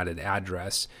formatted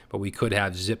address, but we could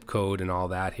have zip code and all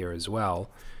that here as well.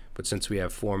 But since we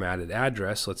have formatted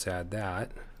address, let's add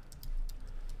that.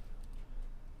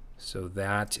 So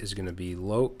that is going to be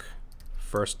loc,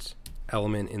 first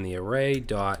element in the array,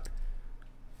 dot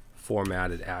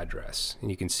formatted address.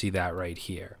 And you can see that right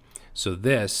here. So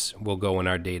this will go in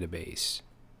our database.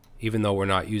 Even though we're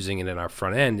not using it in our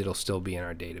front end, it'll still be in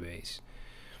our database.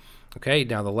 Okay,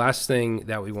 now the last thing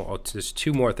that we want, oh, there's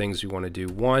two more things we want to do.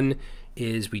 One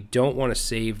is we don't want to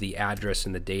save the address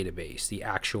in the database, the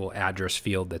actual address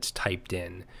field that's typed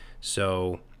in.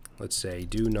 So let's say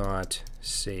do not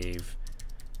save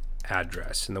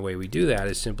address. And the way we do that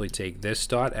is simply take this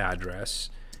dot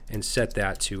address and set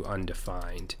that to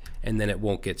undefined, and then it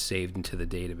won't get saved into the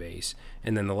database.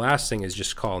 And then the last thing is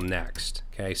just call next.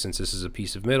 Okay, since this is a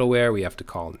piece of middleware, we have to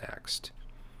call next.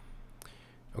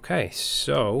 Okay,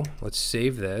 so let's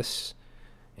save this,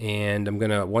 and I'm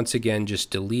gonna once again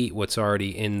just delete what's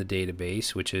already in the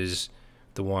database, which is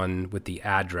the one with the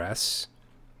address.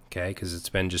 Okay, because it's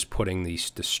been just putting the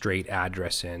straight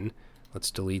address in. Let's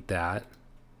delete that.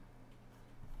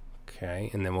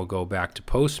 Okay, and then we'll go back to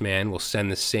Postman. We'll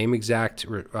send the same exact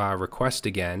request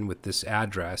again with this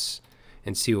address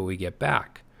and see what we get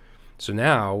back. So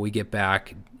now we get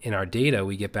back in our data,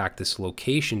 we get back this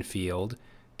location field,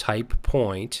 type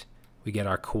point, we get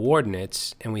our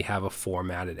coordinates, and we have a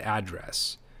formatted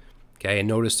address. Okay, and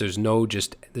notice there's no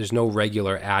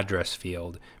regular address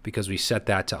field because we set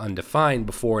that to undefined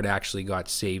before it actually got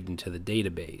saved into the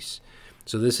database.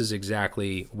 So this is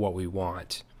exactly what we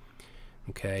want.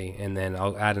 Okay, and then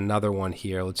I'll add another one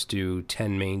here. Let's do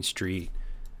 10 Main Street,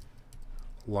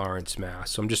 Lawrence, Mass.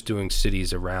 So I'm just doing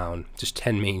cities around, just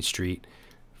 10 Main Street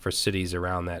for cities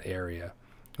around that area.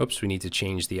 Oops, we need to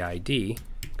change the ID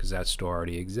because that store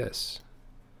already exists.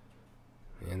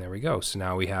 And there we go. So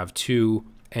now we have 2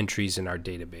 entries in our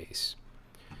database.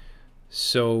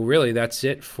 So really that's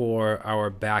it for our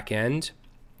back end.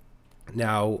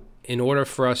 Now in order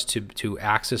for us to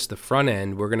access the front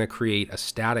end, we're going to create a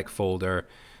static folder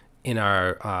in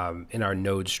our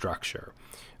node structure.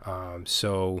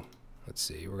 So let's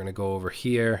see, we're going to go over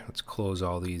here. Let's close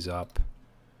all these up.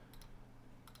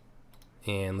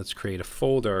 And let's create a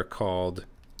folder called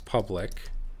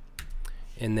public.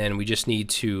 And then we just need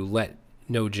to let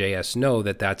Node.js know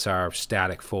that that's our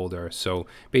static folder. So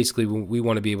basically we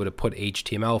want to be able to put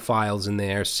HTML files in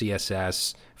there,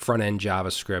 CSS, front-end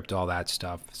JavaScript, all that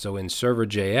stuff. So in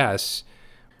server.js,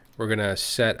 we're going to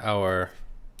set our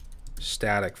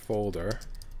static folder.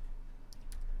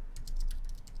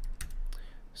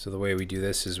 So the way we do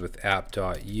this is with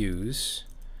app.use.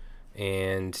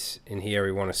 And in here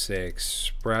we want to say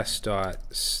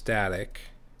express.static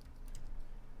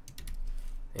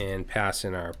and pass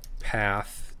in our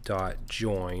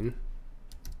path.join.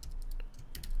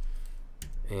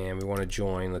 And we want to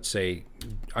join, let's say,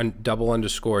 double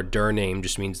underscore dir name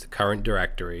just means the current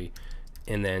directory,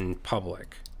 and then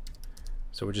public.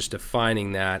 So we're just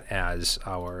defining that as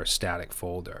our static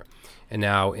folder. And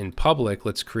now in public,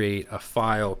 let's create a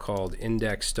file called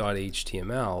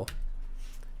index.html.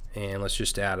 And let's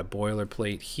just add a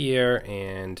boilerplate here,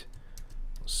 and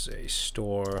we'll say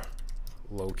store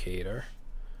locator.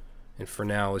 And for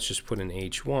now, let's just put in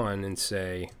h1 and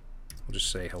say, we'll just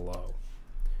say hello.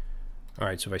 All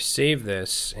right, so if I save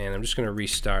this, and I'm just going to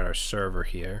restart our server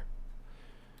here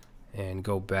and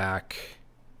go back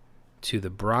to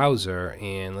the browser,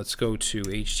 and let's go to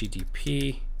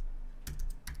HTTP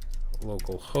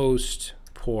localhost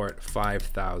port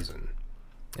 5000,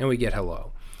 and we get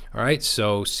hello. All right,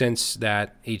 so since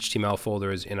that HTML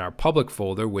folder is in our public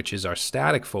folder, which is our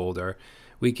static folder,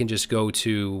 we can just go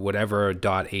to whatever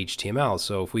 .html.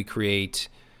 So if we create,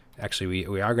 actually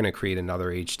we are going to create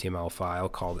another HTML file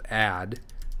called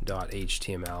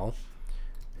add.html.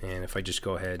 And if I just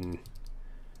go ahead and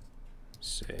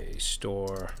say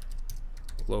store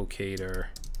locator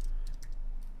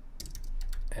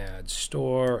add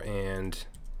store, and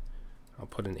I'll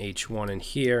put an h1 in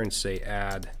here and say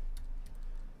add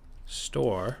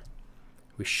store,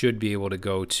 we should be able to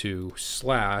go to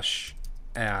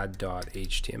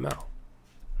 /add.html.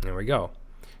 There we go.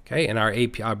 Okay, and our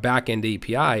API, our backend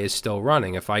API is still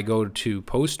running. If I go to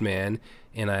Postman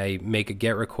and I make a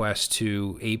GET request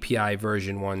to API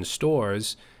version 1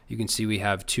 stores, you can see we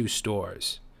have 2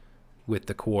 stores with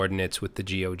the coordinates with the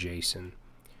GeoJSON.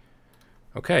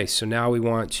 Okay, so now we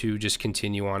want to just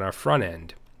continue on our front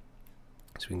end.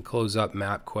 So we can close up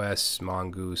MapQuest,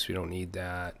 Mongoose, we don't need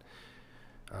that.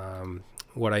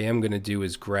 What I am going to do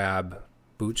is grab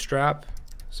Bootstrap.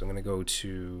 So I'm going to go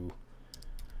to,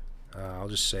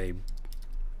 let's just say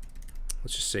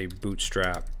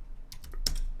Bootstrap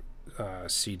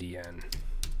CDN,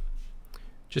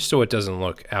 just so it doesn't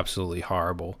look absolutely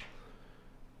horrible.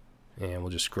 And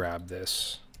we'll just grab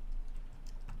this.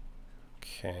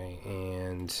 Okay,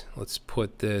 and let's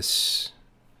put this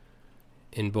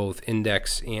in both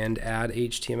index and add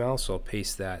HTML. So I'll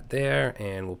paste that there,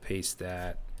 and we'll paste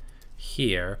that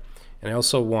here. And I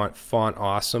also want font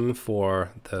awesome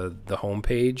for the home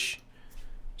page.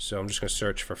 So I'm just going to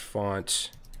search for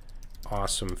font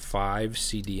awesome 5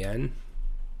 CDN,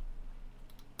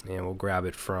 and we'll grab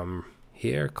it from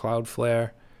here, Cloudflare.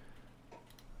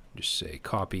 Just say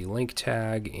copy link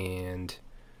tag and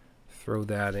throw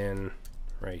that in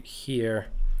right here.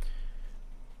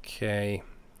 Okay,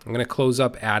 I'm going to close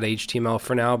up add HTML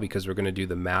for now because we're going to do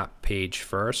the map page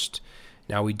first.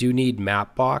 Now we do need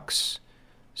Mapbox,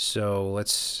 so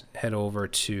let's head over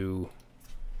to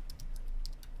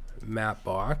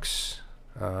Mapbox.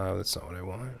 That's not what I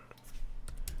want.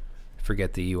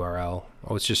 Forget the URL.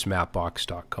 Oh, it's just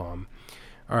mapbox.com.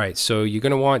 All right, so you're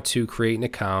going to want to create an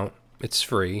account. It's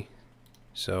free,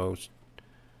 so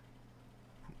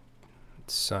let's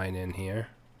sign in here.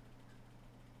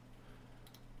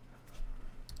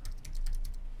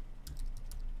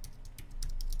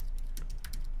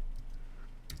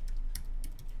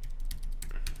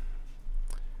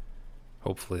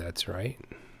 Hopefully that's right.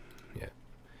 Yeah.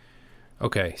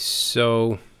 Okay,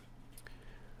 so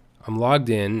I'm logged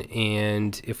in,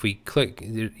 and if we click,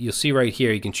 you'll see right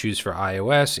here you can choose for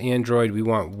iOS, Android. We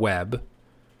want web,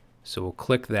 so we'll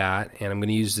click that, and I'm going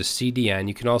to use the CDN.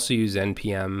 You can also use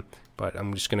NPM, but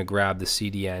I'm just going to grab the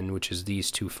CDN, which is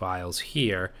these two files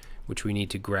here, which we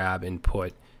need to grab and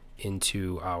put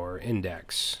into our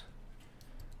index.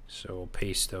 So we'll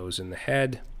paste those in the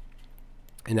head,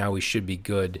 and now we should be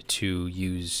good to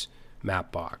use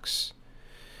Mapbox.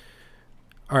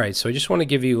 All right, so I just want to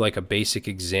give you like a basic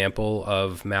example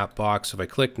of Mapbox. If I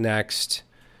click next,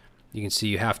 you can see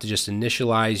you have to just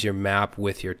initialize your map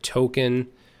with your token,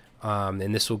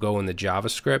 and this will go in the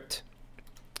JavaScript.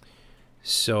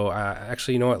 So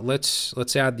actually, you know what?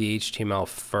 Let's add the HTML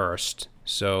first.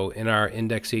 So in our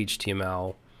index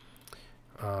HTML,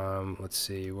 let's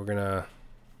see, we're gonna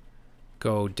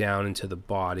go down into the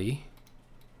body,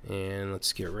 and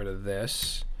let's get rid of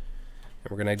this.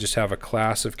 And we're gonna just have a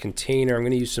class of container. I'm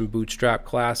gonna use some Bootstrap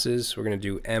classes. We're gonna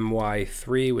do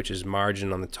my3, which is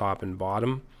margin on the top and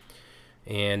bottom.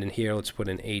 And in here, let's put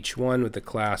an h1 with the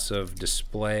class of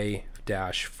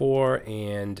display-4,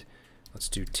 and let's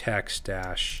do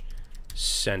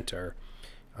text-center.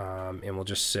 And we'll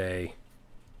just say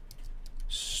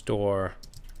store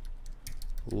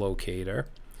locator.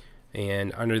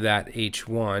 And under that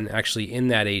h1, actually in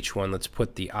that h1, let's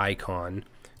put the icon.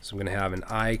 So I'm going to have an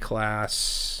I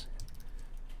class,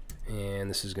 and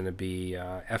this is going to be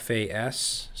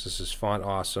FAS. So this is font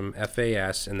awesome,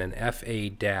 FAS, and then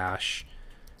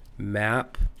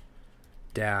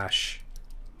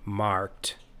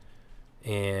FA-map-marked.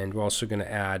 And we're also going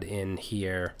to add in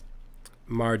here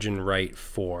margin right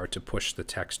 4 to push the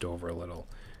text over a little.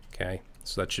 Okay,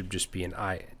 so that should just be an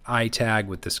I tag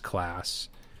with this class.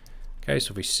 Okay,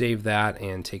 so if we save that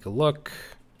and take a look,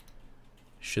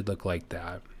 should look like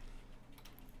that.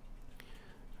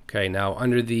 Okay, now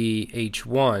under the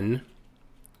H1,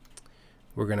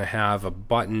 we're going to have a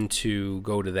button to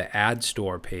go to the add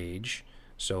store page.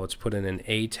 So let's put in an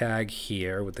A tag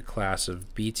here with the class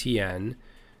of BTN,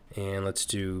 and let's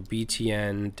do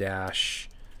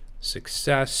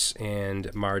BTN-success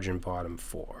and margin bottom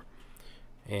 4.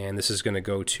 And this is going to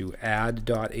go to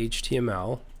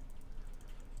add.html,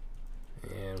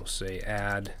 and we'll say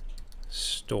add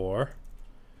store.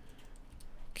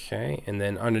 Okay, and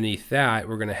then underneath that,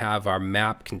 we're going to have our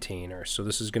map container. So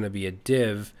this is going to be a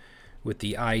div with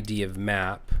the ID of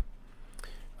map.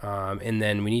 And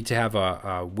then we need to have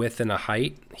a width and a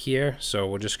height here. So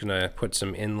we're just going to put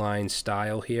some inline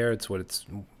style here. It's what it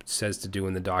says to do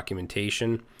in the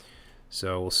documentation.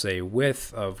 So we'll say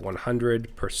width of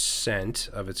 100%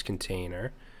 of its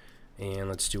container. And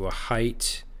let's do a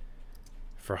height.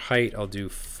 For height, I'll do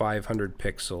 500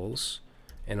 pixels.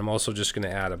 And I'm also just going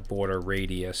to add a border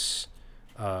radius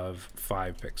of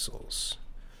 5 pixels.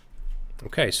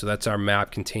 Okay, so that's our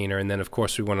map container. And then, of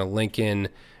course, we want to link in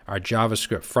our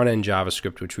JavaScript, front-end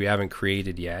JavaScript, which we haven't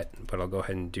created yet, but I'll go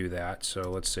ahead and do that. So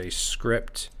let's say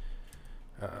script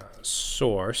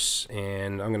source,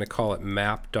 and I'm going to call it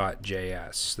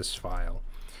map.js, this file.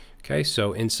 Okay,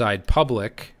 so inside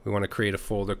public, we want to create a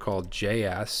folder called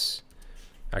JS.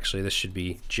 Actually, this should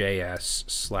be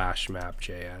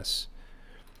js/map.js.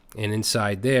 And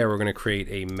inside there, we're going to create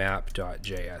a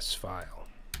map.js file.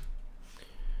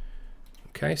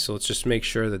 Okay, so let's just make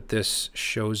sure that this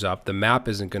shows up. The map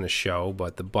isn't going to show,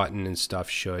 but the button and stuff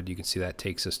should. You can see that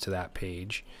takes us to that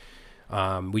page.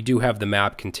 We do have the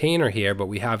map container here, but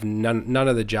we have none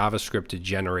of the JavaScript to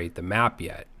generate the map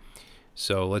yet.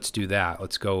 So let's do that.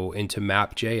 Let's go into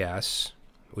map.js,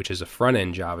 which is a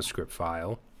front-end JavaScript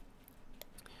file.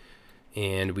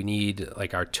 And we need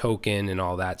like our token and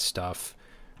all that stuff,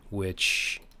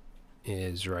 which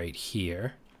is right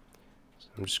here. So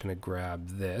I'm just going to grab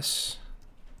this.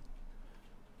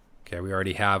 Okay, we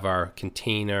already have our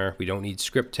container. We don't need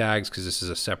script tags because this is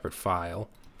a separate file.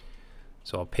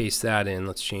 So I'll paste that in.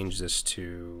 Let's change this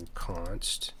to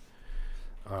const.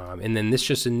 And then this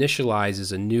just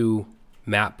initializes a new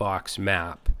Mapbox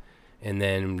map. And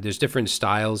then there's different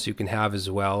styles you can have as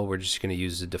well. We're just going to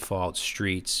use the default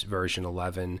Streets version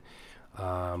 11.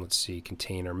 Let's see,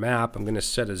 container map. I'm going to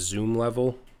set a zoom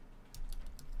level.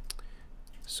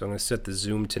 So I'm going to set the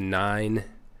zoom to 9.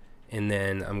 And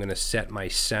then I'm going to set my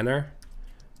center.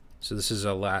 So this is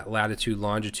a latitude,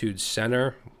 longitude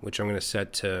center, which I'm going to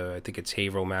set to, I think it's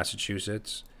Haverhill,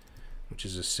 Massachusetts, which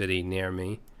is a city near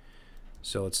me.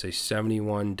 So let's say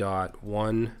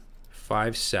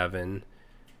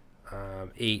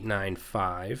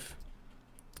 71.157.895,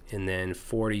 and then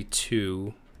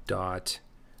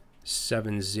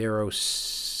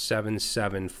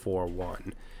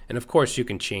 42.707741. And of course you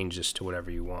can change this to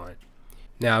whatever you want.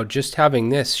 Now just having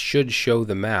this should show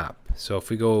the map. So if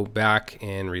we go back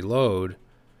and reload,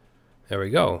 there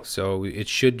we go. So it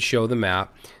should show the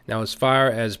map. Now as far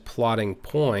as plotting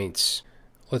points,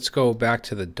 let's go back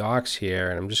to the docs here,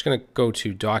 and I'm just going to go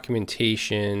to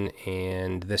documentation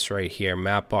and this right here,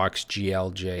 Mapbox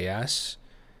GeoJSON,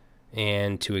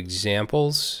 and to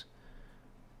examples,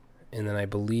 and then I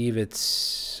believe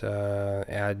it's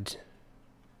add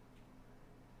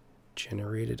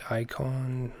generated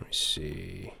icon. Let me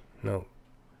see. No,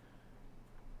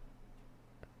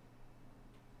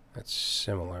 that's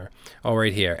similar. Oh,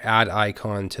 right here, add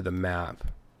icon to the map.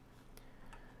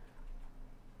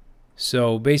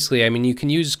 So basically, I mean, you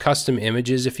can use custom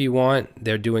images if you want.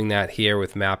 They're doing that here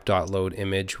with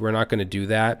map.loadImage. We're not going to do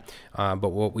that, but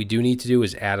what we do need to do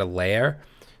is add a layer.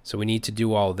 So we need to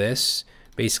do all this.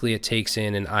 Basically, it takes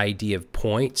in an ID of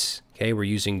points. Okay, we're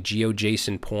using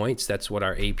GeoJSON points. That's what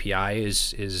our API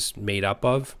is made up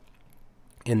of.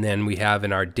 And then we have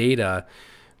in our data,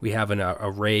 we have an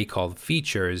array called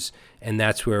features, and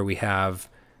that's where we have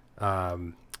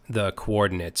the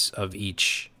coordinates of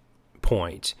each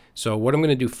point. So what I'm going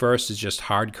to do first is just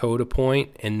hard code a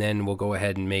point, and then we'll go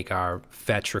ahead and make our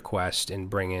fetch request and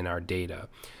bring in our data.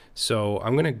 So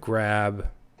I'm going to grab,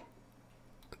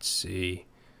 let's see,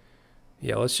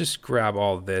 yeah, let's just grab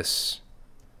all this,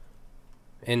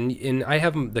 and I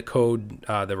have the code,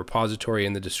 the repository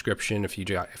in the description. If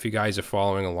you guys are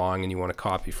following along and you want to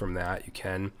copy from that, you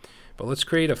can. But let's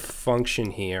create a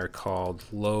function here called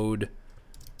load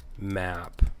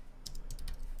map.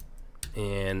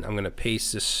 And I'm going to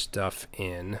paste this stuff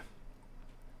in.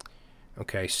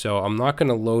 Okay, so I'm not going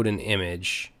to load an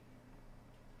image.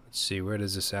 Let's see, where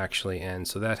does this actually end?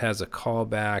 So that has a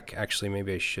callback. Actually,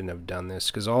 maybe I shouldn't have done this,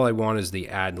 because all I want is the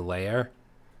add layer,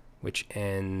 which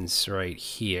ends right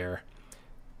here.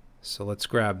 So let's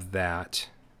grab that,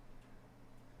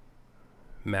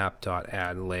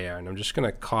 map.addLayer, and I'm just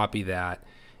going to copy that,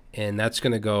 and that's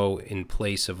going to go in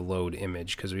place of load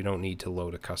image, because we don't need to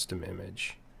load a custom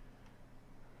image.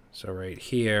 So right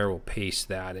here, we'll paste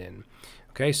that in.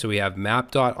 Okay, so we have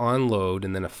map.onload,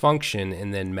 and then a function,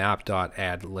 and then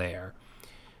map.addLayer.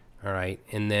 All right,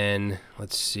 and then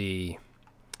let's see.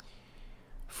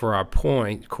 For our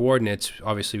point coordinates,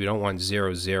 obviously we don't want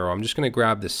 0, 0. I'm just going to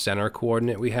grab the center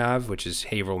coordinate we have, which is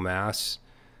Haverhill, Mass,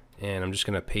 and I'm just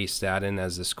going to paste that in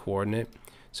as this coordinate.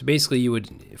 So basically, you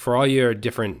would, for all your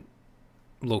different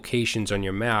locations on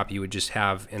your map, you would just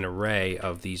have an array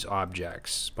of these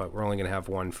objects, but we're only going to have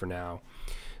one for now.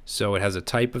 So it has a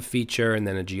type of feature and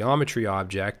then a geometry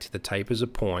object. The type is a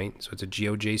point, so it's a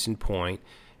GeoJSON point,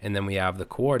 and then we have the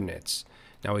coordinates.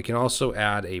 Now we can also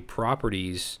add a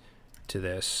properties to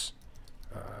this.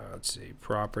 Let's see,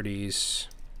 properties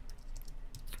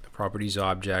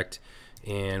object,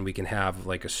 and we can have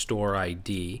like a store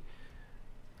ID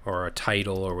or a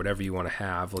title or whatever you want to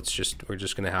have. We're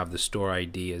just going to have the store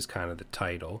ID as kind of the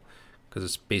title, because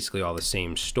it's basically all the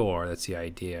same store. That's the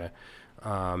idea.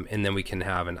 And then we can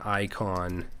have an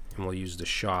icon, and we'll use the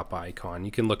shop icon.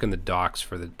 You can look in the docs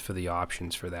for the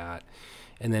options for that.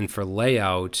 And then for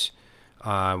layout,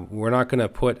 we're not going to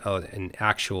put an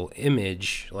actual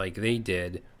image like they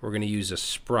did. We're going to use a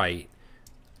sprite.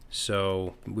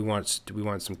 So we want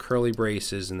some curly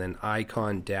braces and then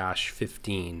icon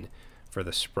 -15 for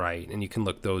the sprite, and you can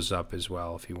look those up as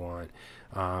well if you want.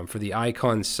 For the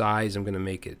icon size, I'm going to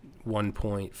make it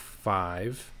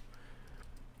 1.5,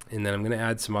 and then I'm going to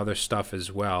add some other stuff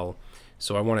as well.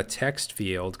 So I want a text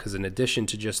field, because in addition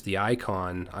to just the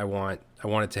icon, I want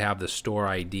it to have the store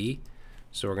ID.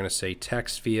 So we're going to say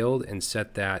text field and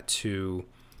set that to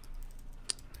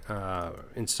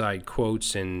inside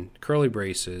quotes and curly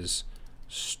braces,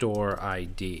 store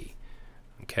ID.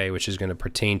 Okay, which is going to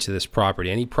pertain to this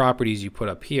property. Any properties you put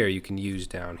up here, you can use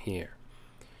down here.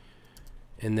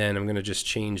 And then I'm going to just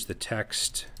change the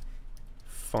text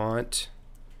font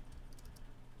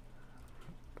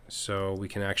so we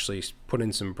can actually put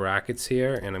in some brackets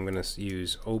here, and I'm going to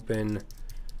use open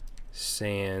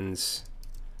sans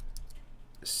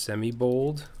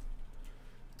semi-bold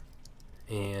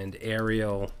and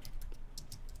Arial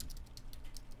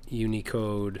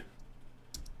Unicode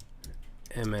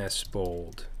MS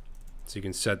bold. So you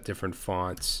can set different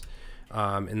fonts.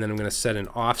 And then I'm going to set an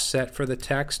offset for the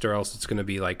text, or else it's going to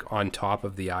be like on top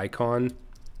of the icon.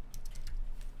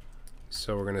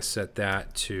 So we're going to set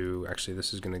that to, actually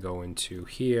this is going to go into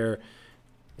here,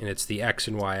 and it's the X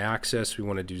and Y axis. We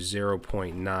want to do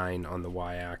 0.9 on the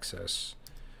Y axis.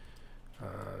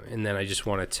 And then I just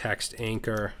want a text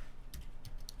anchor.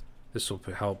 This will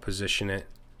help position it.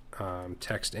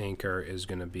 Text anchor is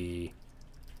going to be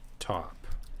top.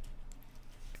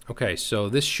 Okay, so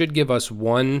this should give us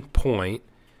 1 point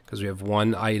because we have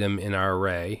 1 item in our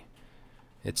array.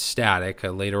 It's static.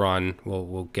 Later on,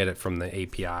 we'll get it from the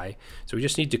API. So we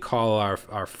just need to call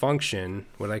our function.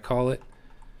 What did I call it?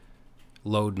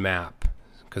 Load map,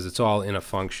 because it's all in a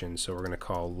function. So we're going to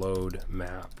call load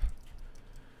map.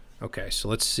 Okay, so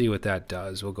let's see what that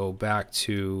does. We'll go back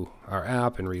to our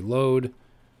app and reload,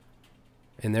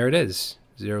 and there it is,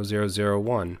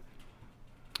 0001.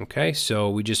 Okay, so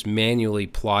we just manually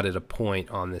plotted a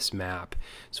point on this map.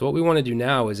 So what we want to do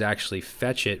now is actually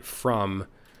fetch it from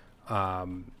our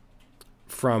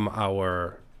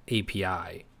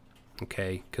API,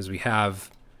 okay, because we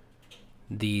have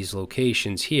these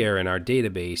locations here in our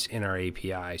database in our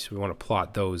API, so we want to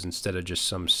plot those instead of just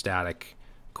some static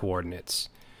coordinates.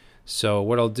 So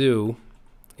what I'll do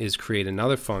is create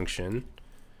another function.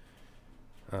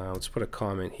 Let's put a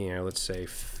comment here. Let's say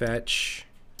fetch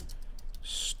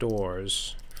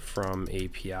stores from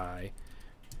API,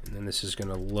 and then this is going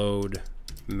to load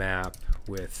map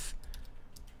with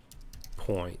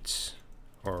points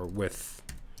or with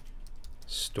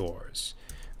stores.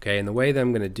 Okay, and the way that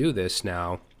I'm going to do this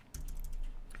now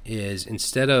is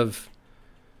instead of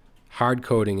hard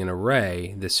coding an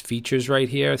array, this features right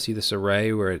here, see this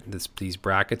array where these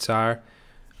brackets are,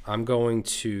 I'm going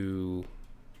to,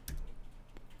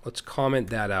 let's comment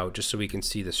that out just so we can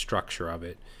see the structure of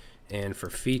it. And for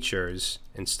features,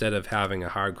 instead of having a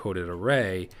hard-coded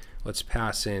array, let's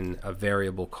pass in a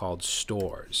variable called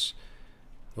stores.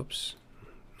 Whoops,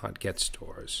 not get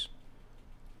stores.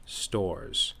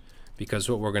 Stores. Because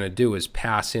what we're going to do is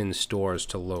pass in stores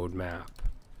to load map.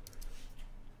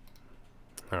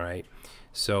 All right,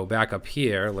 so back up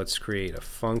here, let's create a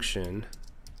function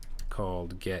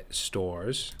called get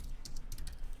stores.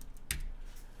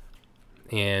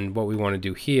 And what we want to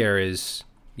do here is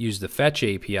use the fetch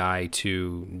API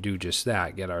to do just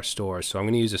that, get our stores. So I'm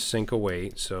going to use a sync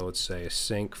await. So let's say a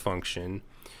sync function,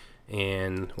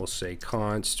 and we'll say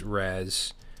const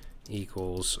res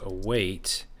equals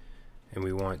await, and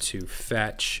we want to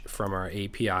fetch from our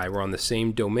API. We're on the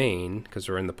same domain because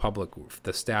we're in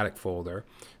the static folder,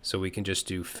 so we can just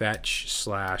do fetch /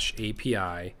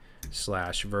 API /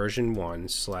 version1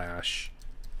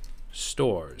 /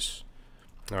 stores.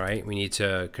 All right, we need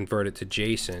to convert it to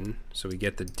JSON, so we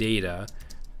get the data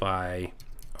by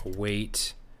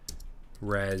await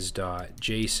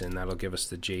res.json. That'll give us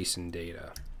the JSON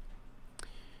data.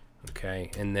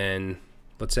 Okay, and then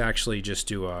let's actually just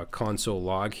do a console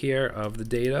log here of the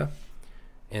data,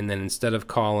 and then instead of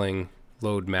calling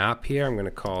load map here, I'm going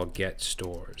to call get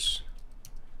stores.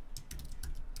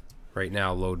 Right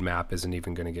now, load map isn't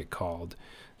even going to get called.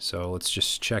 So let's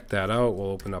just check that out. We'll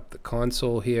open up the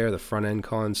console here, the front end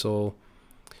console.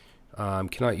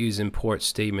 Cannot use import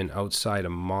statement outside a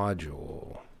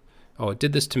module. Oh, it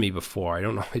did this to me before. I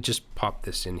don't know. It just popped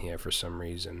this in here for some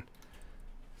reason.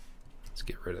 Let's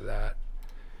get rid of that.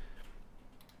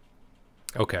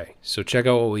 Okay, so check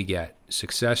out what we get.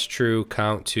 Success true,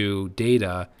 count to,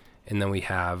 data, and then we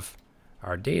have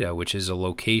our data, which is a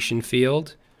location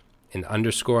field, an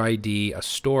underscore ID, a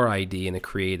store ID, and a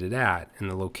created at, and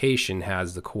the location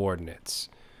has the coordinates.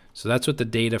 So that's what the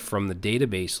data from the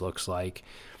database looks like.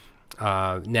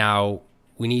 Now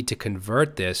we need to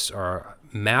convert this or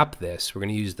map this. We're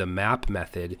going to use the map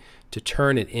method to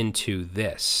turn it into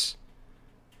this.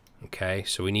 Okay,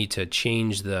 so we need to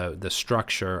change the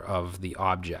structure of the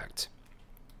object.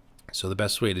 So the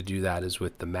best way to do that is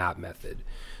with the map method.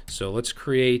 So let's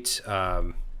create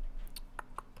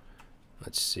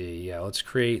let's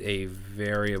create a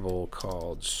variable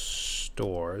called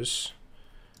stores,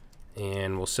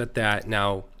 and we'll set that.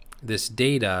 Now this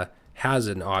data has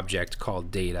an object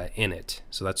called data in it,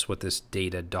 so that's what this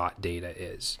data.data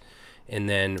is. And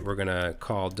then we're going to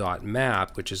call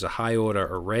 .map, which is a high order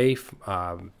array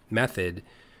method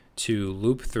to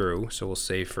loop through. So we'll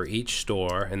say for each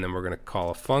store, and then we're going to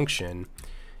call a function,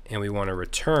 and we want to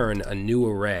return a new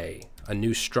array, a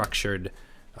new structured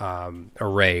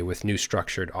array with new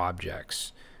structured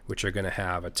objects, which are going to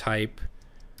have a type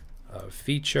of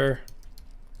feature.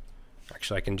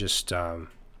 Actually, I can just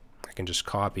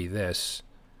copy this.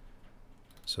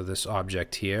 So this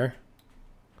object here,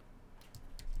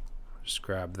 just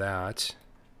grab that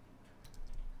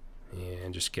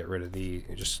and just get rid of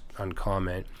just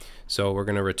uncomment. So we're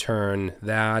going to return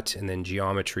that, and then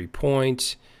geometry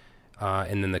point,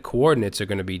 and then the coordinates are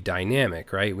going to be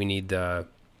dynamic, right? We need the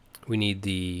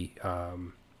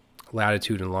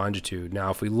latitude and longitude. Now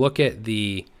if we look at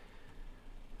the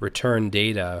return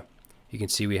data, you can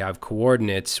see we have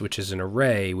coordinates, which is an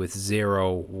array with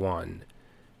 0, 1.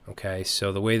 Okay,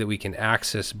 so the way that we can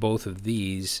access both of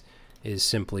these is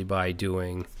simply by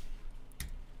doing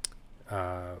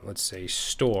let's say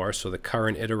store, so the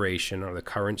current iteration or the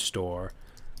current store,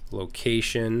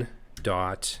 location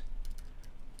dot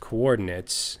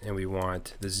coordinates, and we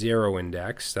want the 0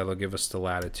 index, that'll give us the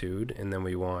latitude, and then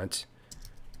we want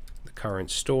the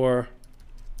current store,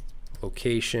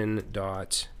 location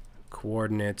dot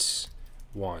coordinates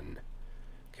 1.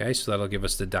 Okay, so that'll give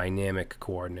us the dynamic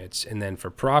coordinates. And then for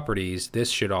properties, this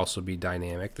should also be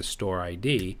dynamic, the store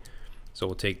ID. So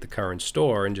we'll take the current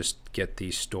store and just get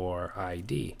the store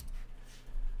ID.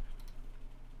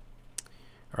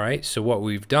 All right, so what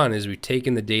we've done is we've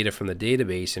taken the data from the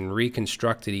database and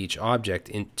reconstructed each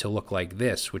object to look like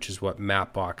this, which is what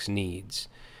Mapbox needs.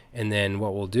 And then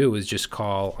what we'll do is just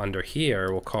call under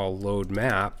here, we'll call load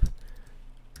map,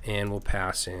 and we'll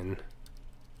pass in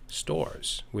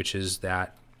stores, which is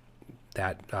that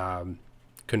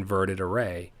converted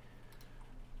array.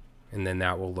 And then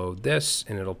that will load this,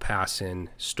 and it'll pass in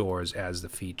stores as the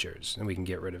features, and we can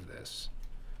get rid of this.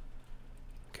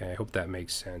 Okay, I hope that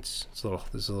makes sense. This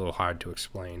is a little hard to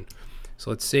explain. So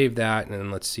let's save that, and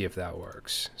then let's see if that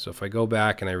works. So if I go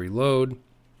back and I reload,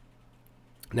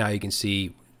 now you can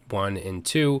see 1 and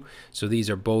 2. So these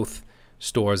are both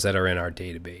stores that are in our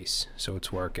database. So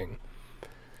it's working.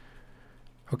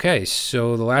 Okay,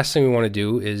 so the last thing we want to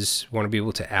do is we want to be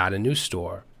able to add a new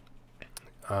store.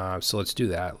 So let's do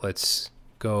that. Let's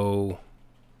go,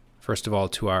 first of all,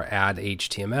 to our add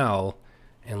HTML,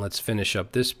 and let's finish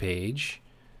up this page.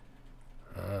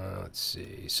 Let's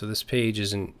see. So this page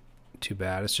isn't too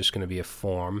bad. It's just going to be a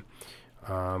form.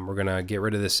 We're going to get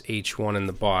rid of this H1 in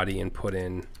the body and put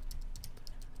in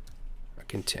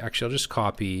actually, I'll just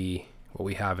copy what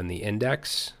we have in the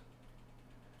index,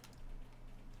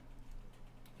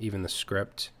 even the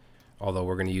script. Although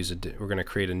we're going to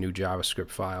create a new JavaScript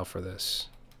file for this.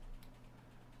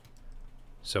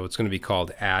 So it's going to be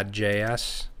called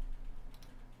add.js.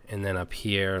 And then up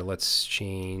here, let's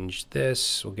change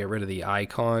this. We'll get rid of the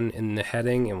icon in the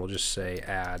heading, and we'll just say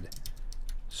add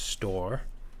store.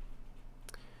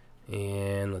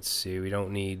 And let's see, we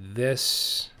don't need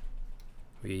this.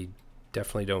 We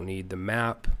definitely don't need the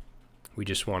map. We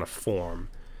just want a form.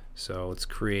 So let's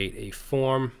create a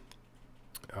form.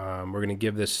 We're going to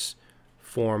give this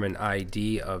form an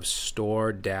ID of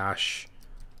store-form.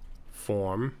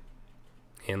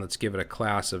 And let's give it a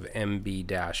class of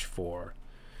mb-4.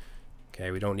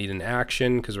 Okay, we don't need an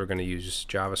action because we're going to use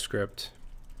JavaScript.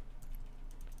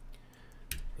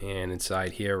 And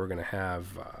inside here we're going to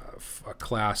have a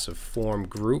class of form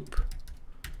group.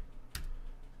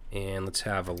 And let's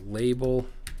have a label.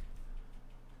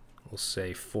 We'll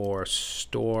say for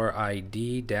store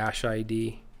ID dash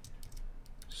ID.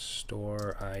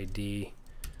 Store ID.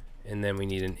 And then we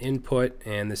need an input,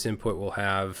 and this input will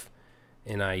have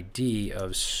an ID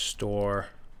of store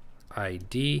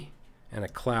ID and a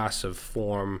class of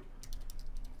form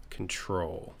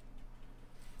control.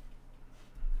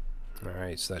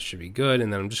 Alright, so that should be good.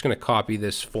 And then I'm just going to copy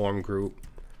this form group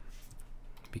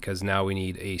because now we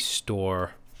need a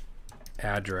store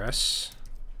address.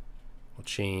 We'll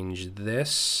change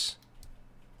this.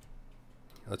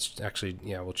 Let's actually,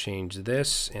 we'll change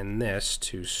this and this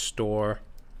to store-address.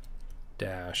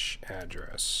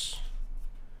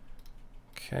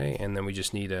 Okay, and then we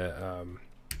just need a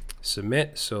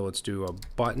submit. So let's do a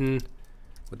button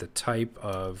with the type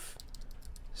of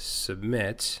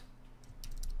submit.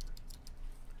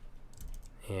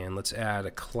 And let's add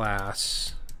a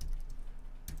class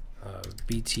of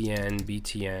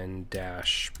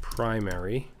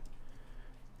btn-primary.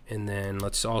 And then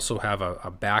let's also have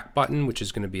a back button, which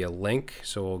is going to be a link.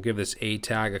 So we'll give this a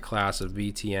tag a class of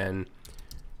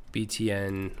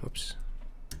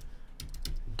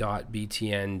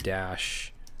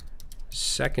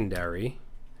btn-secondary,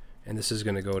 and this is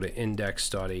going to go to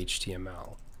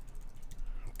index.html.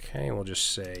 Okay, and we'll just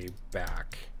say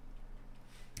back.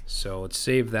 So let's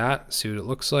save that, see what it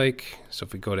looks like. So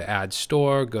if we go to add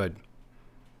store, good.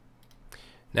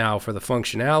 Now for the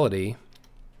functionality,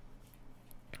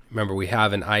 remember we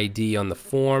have an ID on the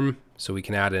form, so we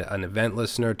can add an event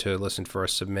listener to listen for a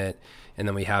submit, and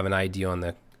then we have an ID on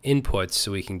the inputs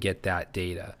so we can get that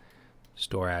data.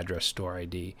 Store address, store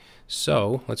ID.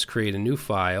 So let's create a new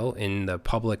file in the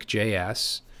public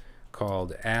JS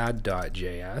called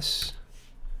add.js.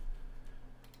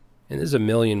 And there's a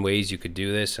million ways you could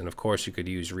do this, and of course you could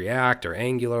use React or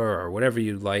Angular or whatever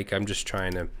you like. I'm just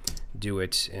trying to do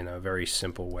it in a very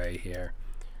simple way here.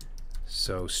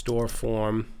 So store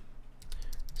form,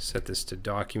 set this to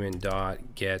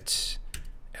document.get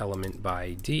element by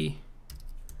ID,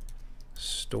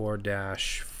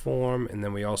 store-form, and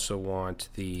then we also want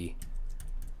the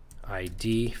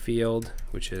ID field,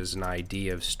 which is an ID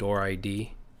of store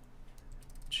ID.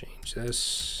 change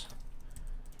this,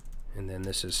 and then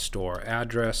this is store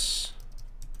address.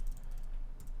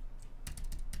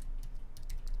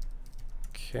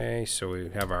 Okay, so we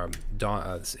have our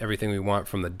DOM, everything we want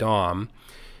from the DOM,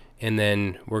 and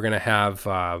then we're going to have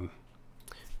an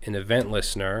event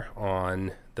listener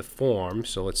on the form.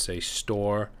 So let's say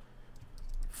store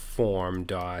form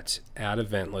dot add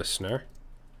event listener.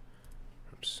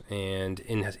 Oops. And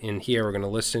in here we're going to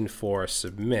listen for a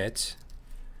submit,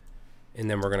 and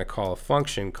then we're going to call a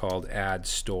function called add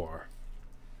store.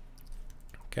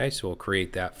 Okay, so we'll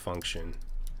create that function.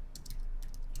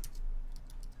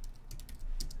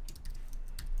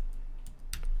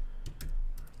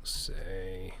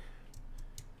 Say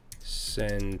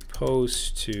send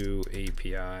post to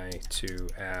API to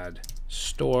add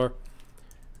store.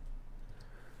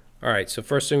 All right, so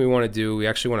first thing we want to do, we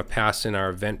actually want to pass in our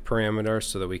event parameter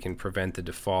so that we can prevent the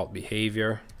default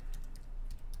behavior.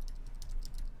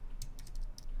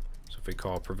 So if we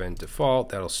call prevent default,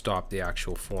 that'll stop the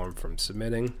actual form from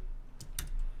submitting.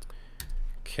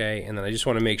 Okay, and then I just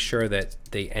want to make sure that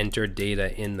they enter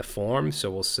data in the form,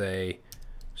 so we'll say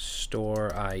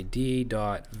store ID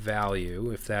dot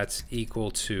value if that's equal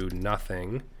to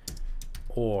nothing,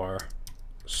 or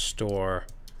store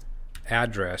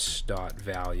address dot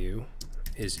value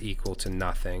is equal to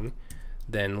nothing.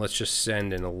 Then let's just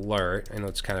send an alert. I know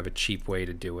it's kind of a cheap way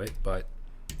to do it, but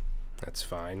that's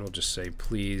fine. We'll just say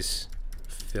please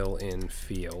fill in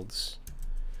fields.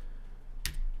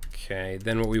 Okay,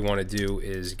 then what we want to do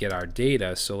is get our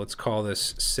data. So let's call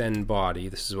this send body.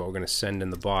 This is what we're going to send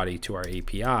in the body to our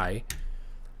API,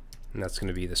 and that's going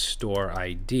to be the store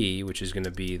ID, which is going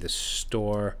to be the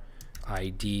store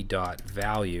ID dot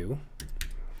value.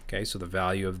 Okay, so the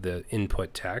value of the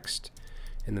input text,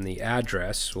 and then the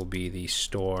address will be the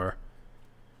store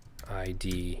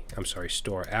address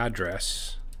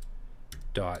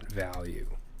dot value.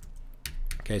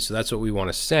 Okay, so that's what we want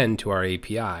to send to our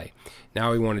API.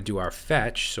 Now we want to do our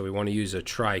fetch, so we want to use a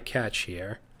try catch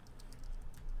here,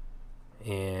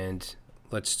 and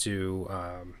let's do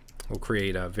we'll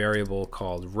create a variable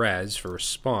called res for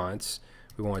response.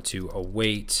 We want to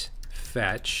await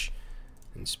fetch,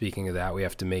 and speaking of that, we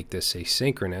have to make this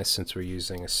asynchronous since we're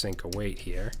using a sync await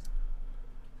here.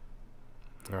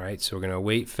 All right, so we're going to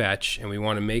await fetch, and we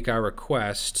want to make our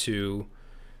request to,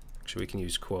 actually we can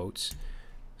use quotes,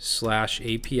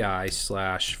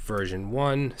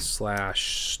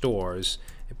 /API/version1/stores,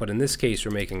 but in this case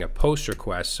we're making a post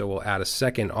request, so we'll add a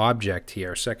second object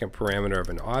here, second parameter of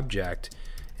an object,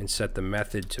 and set the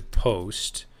method to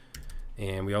post.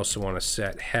 And we also want to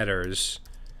set headers.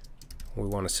 We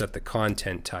want to set the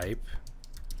content type.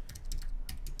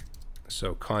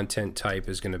 So content type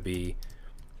is going to be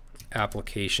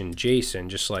application JSON,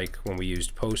 just like when we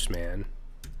used Postman.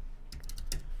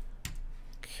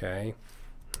 Okay.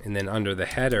 And then under the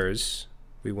headers,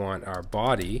 we want our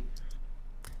body.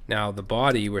 Now the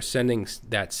body, we're sending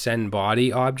that send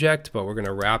body object, but we're going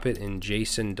to wrap it in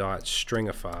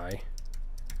JSON.stringify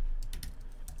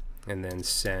and then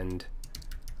send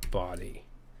body.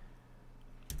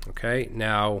 Okay,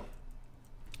 now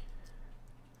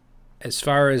as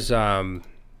far as let's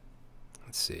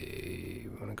see,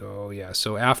 we want to go, yeah,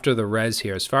 so after the res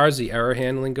here, as far as the error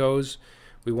handling goes,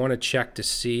 we want to check to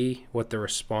see what the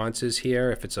response is here,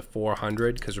 if it's a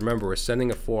 400, because remember we're sending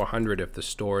a 400 if the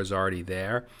store is already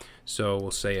there. So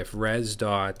we'll say if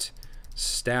res.status,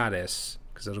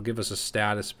 because it'll give us a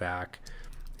status back,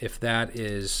 if that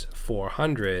is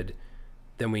 400,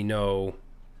 then we know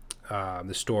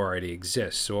the store already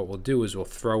exists. So what we'll do is we'll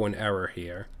throw an error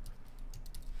here.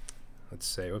 Let's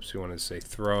say, whoops, we want to say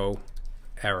throw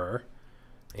error,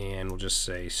 and we'll just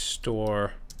say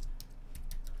store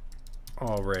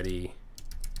already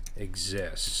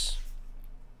exists.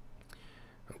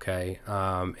 Okay,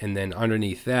 and then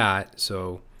underneath that,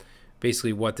 so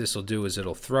basically what this will do is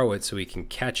it'll throw it so we can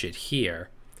catch it here,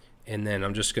 and then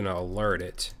I'm just going to alert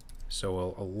it. So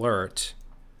we'll alert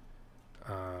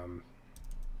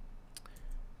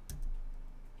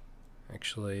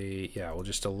actually, yeah, we'll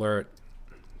just alert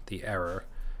the error,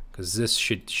 because this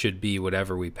should be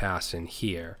whatever we pass in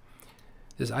here.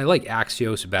 I like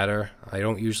Axios better. I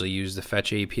don't usually use the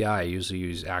fetch API. I usually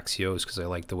use Axios because I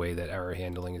like the way that error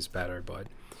handling is better, but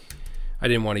I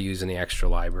didn't want to use any extra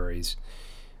libraries.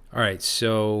 All right,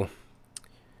 so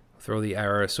throw the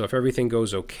error. So if everything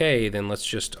goes okay, then let's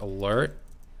just alert,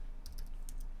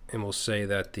 and we'll say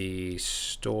that the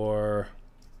store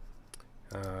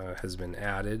has been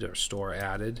added, or store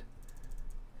added,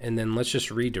 and then let's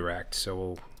just redirect.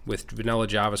 So with vanilla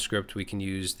JavaScript, we can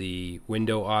use the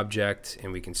window object,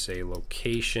 and we can say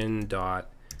location.href,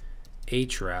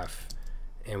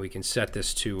 and we can set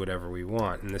this to whatever we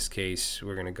want. In this case,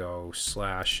 we're going to go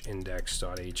 /index.html.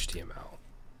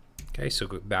 Okay, so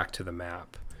go back to the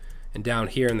map. And down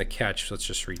here in the catch, let's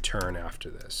just return after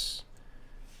this.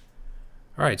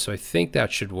 All right, so I think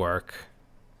that should work.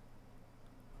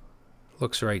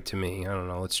 Looks right to me. I don't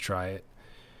know. Let's try it.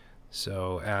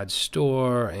 So add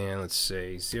store, and let's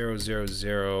say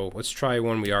 000. Let's try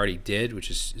one we already did,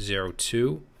 which is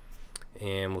 02.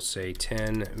 And we'll say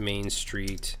 10 Main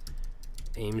Street,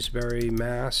 Amesbury,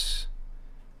 Mass.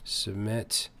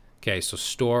 Submit. Okay, so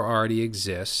store already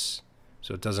exists,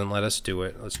 so it doesn't let us do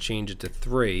it. Let's change it to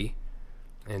 3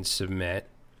 and submit.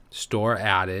 Store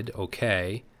added.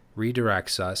 Okay.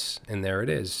 Redirects us, and there it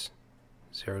is,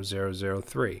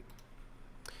 0003.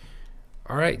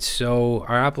 All right, so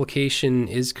our application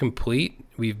is complete.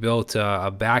 We've built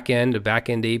a backend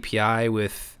API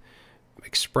with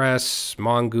Express,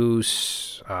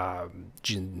 Mongoose, the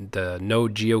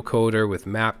Node geocoder with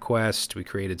MapQuest. We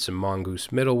created some Mongoose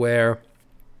middleware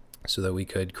so that we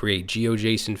could create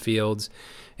GeoJSON fields,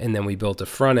 and then we built a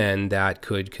front end that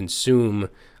could consume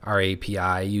our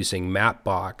API using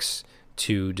Mapbox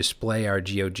to display our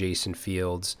GeoJSON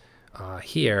fields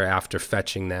here after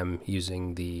fetching them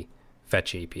using the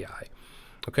Fetch API.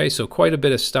 Okay, so quite a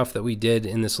bit of stuff that we did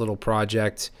in this little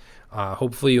project.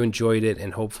 Hopefully you enjoyed it,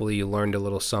 and hopefully you learned a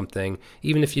little something.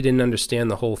 Even if you didn't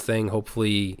understand the whole thing,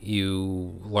 hopefully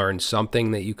you learned something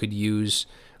that you could use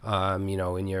you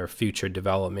know, in your future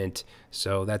development.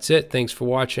 So that's it. Thanks for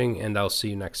watching, and I'll see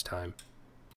you next time.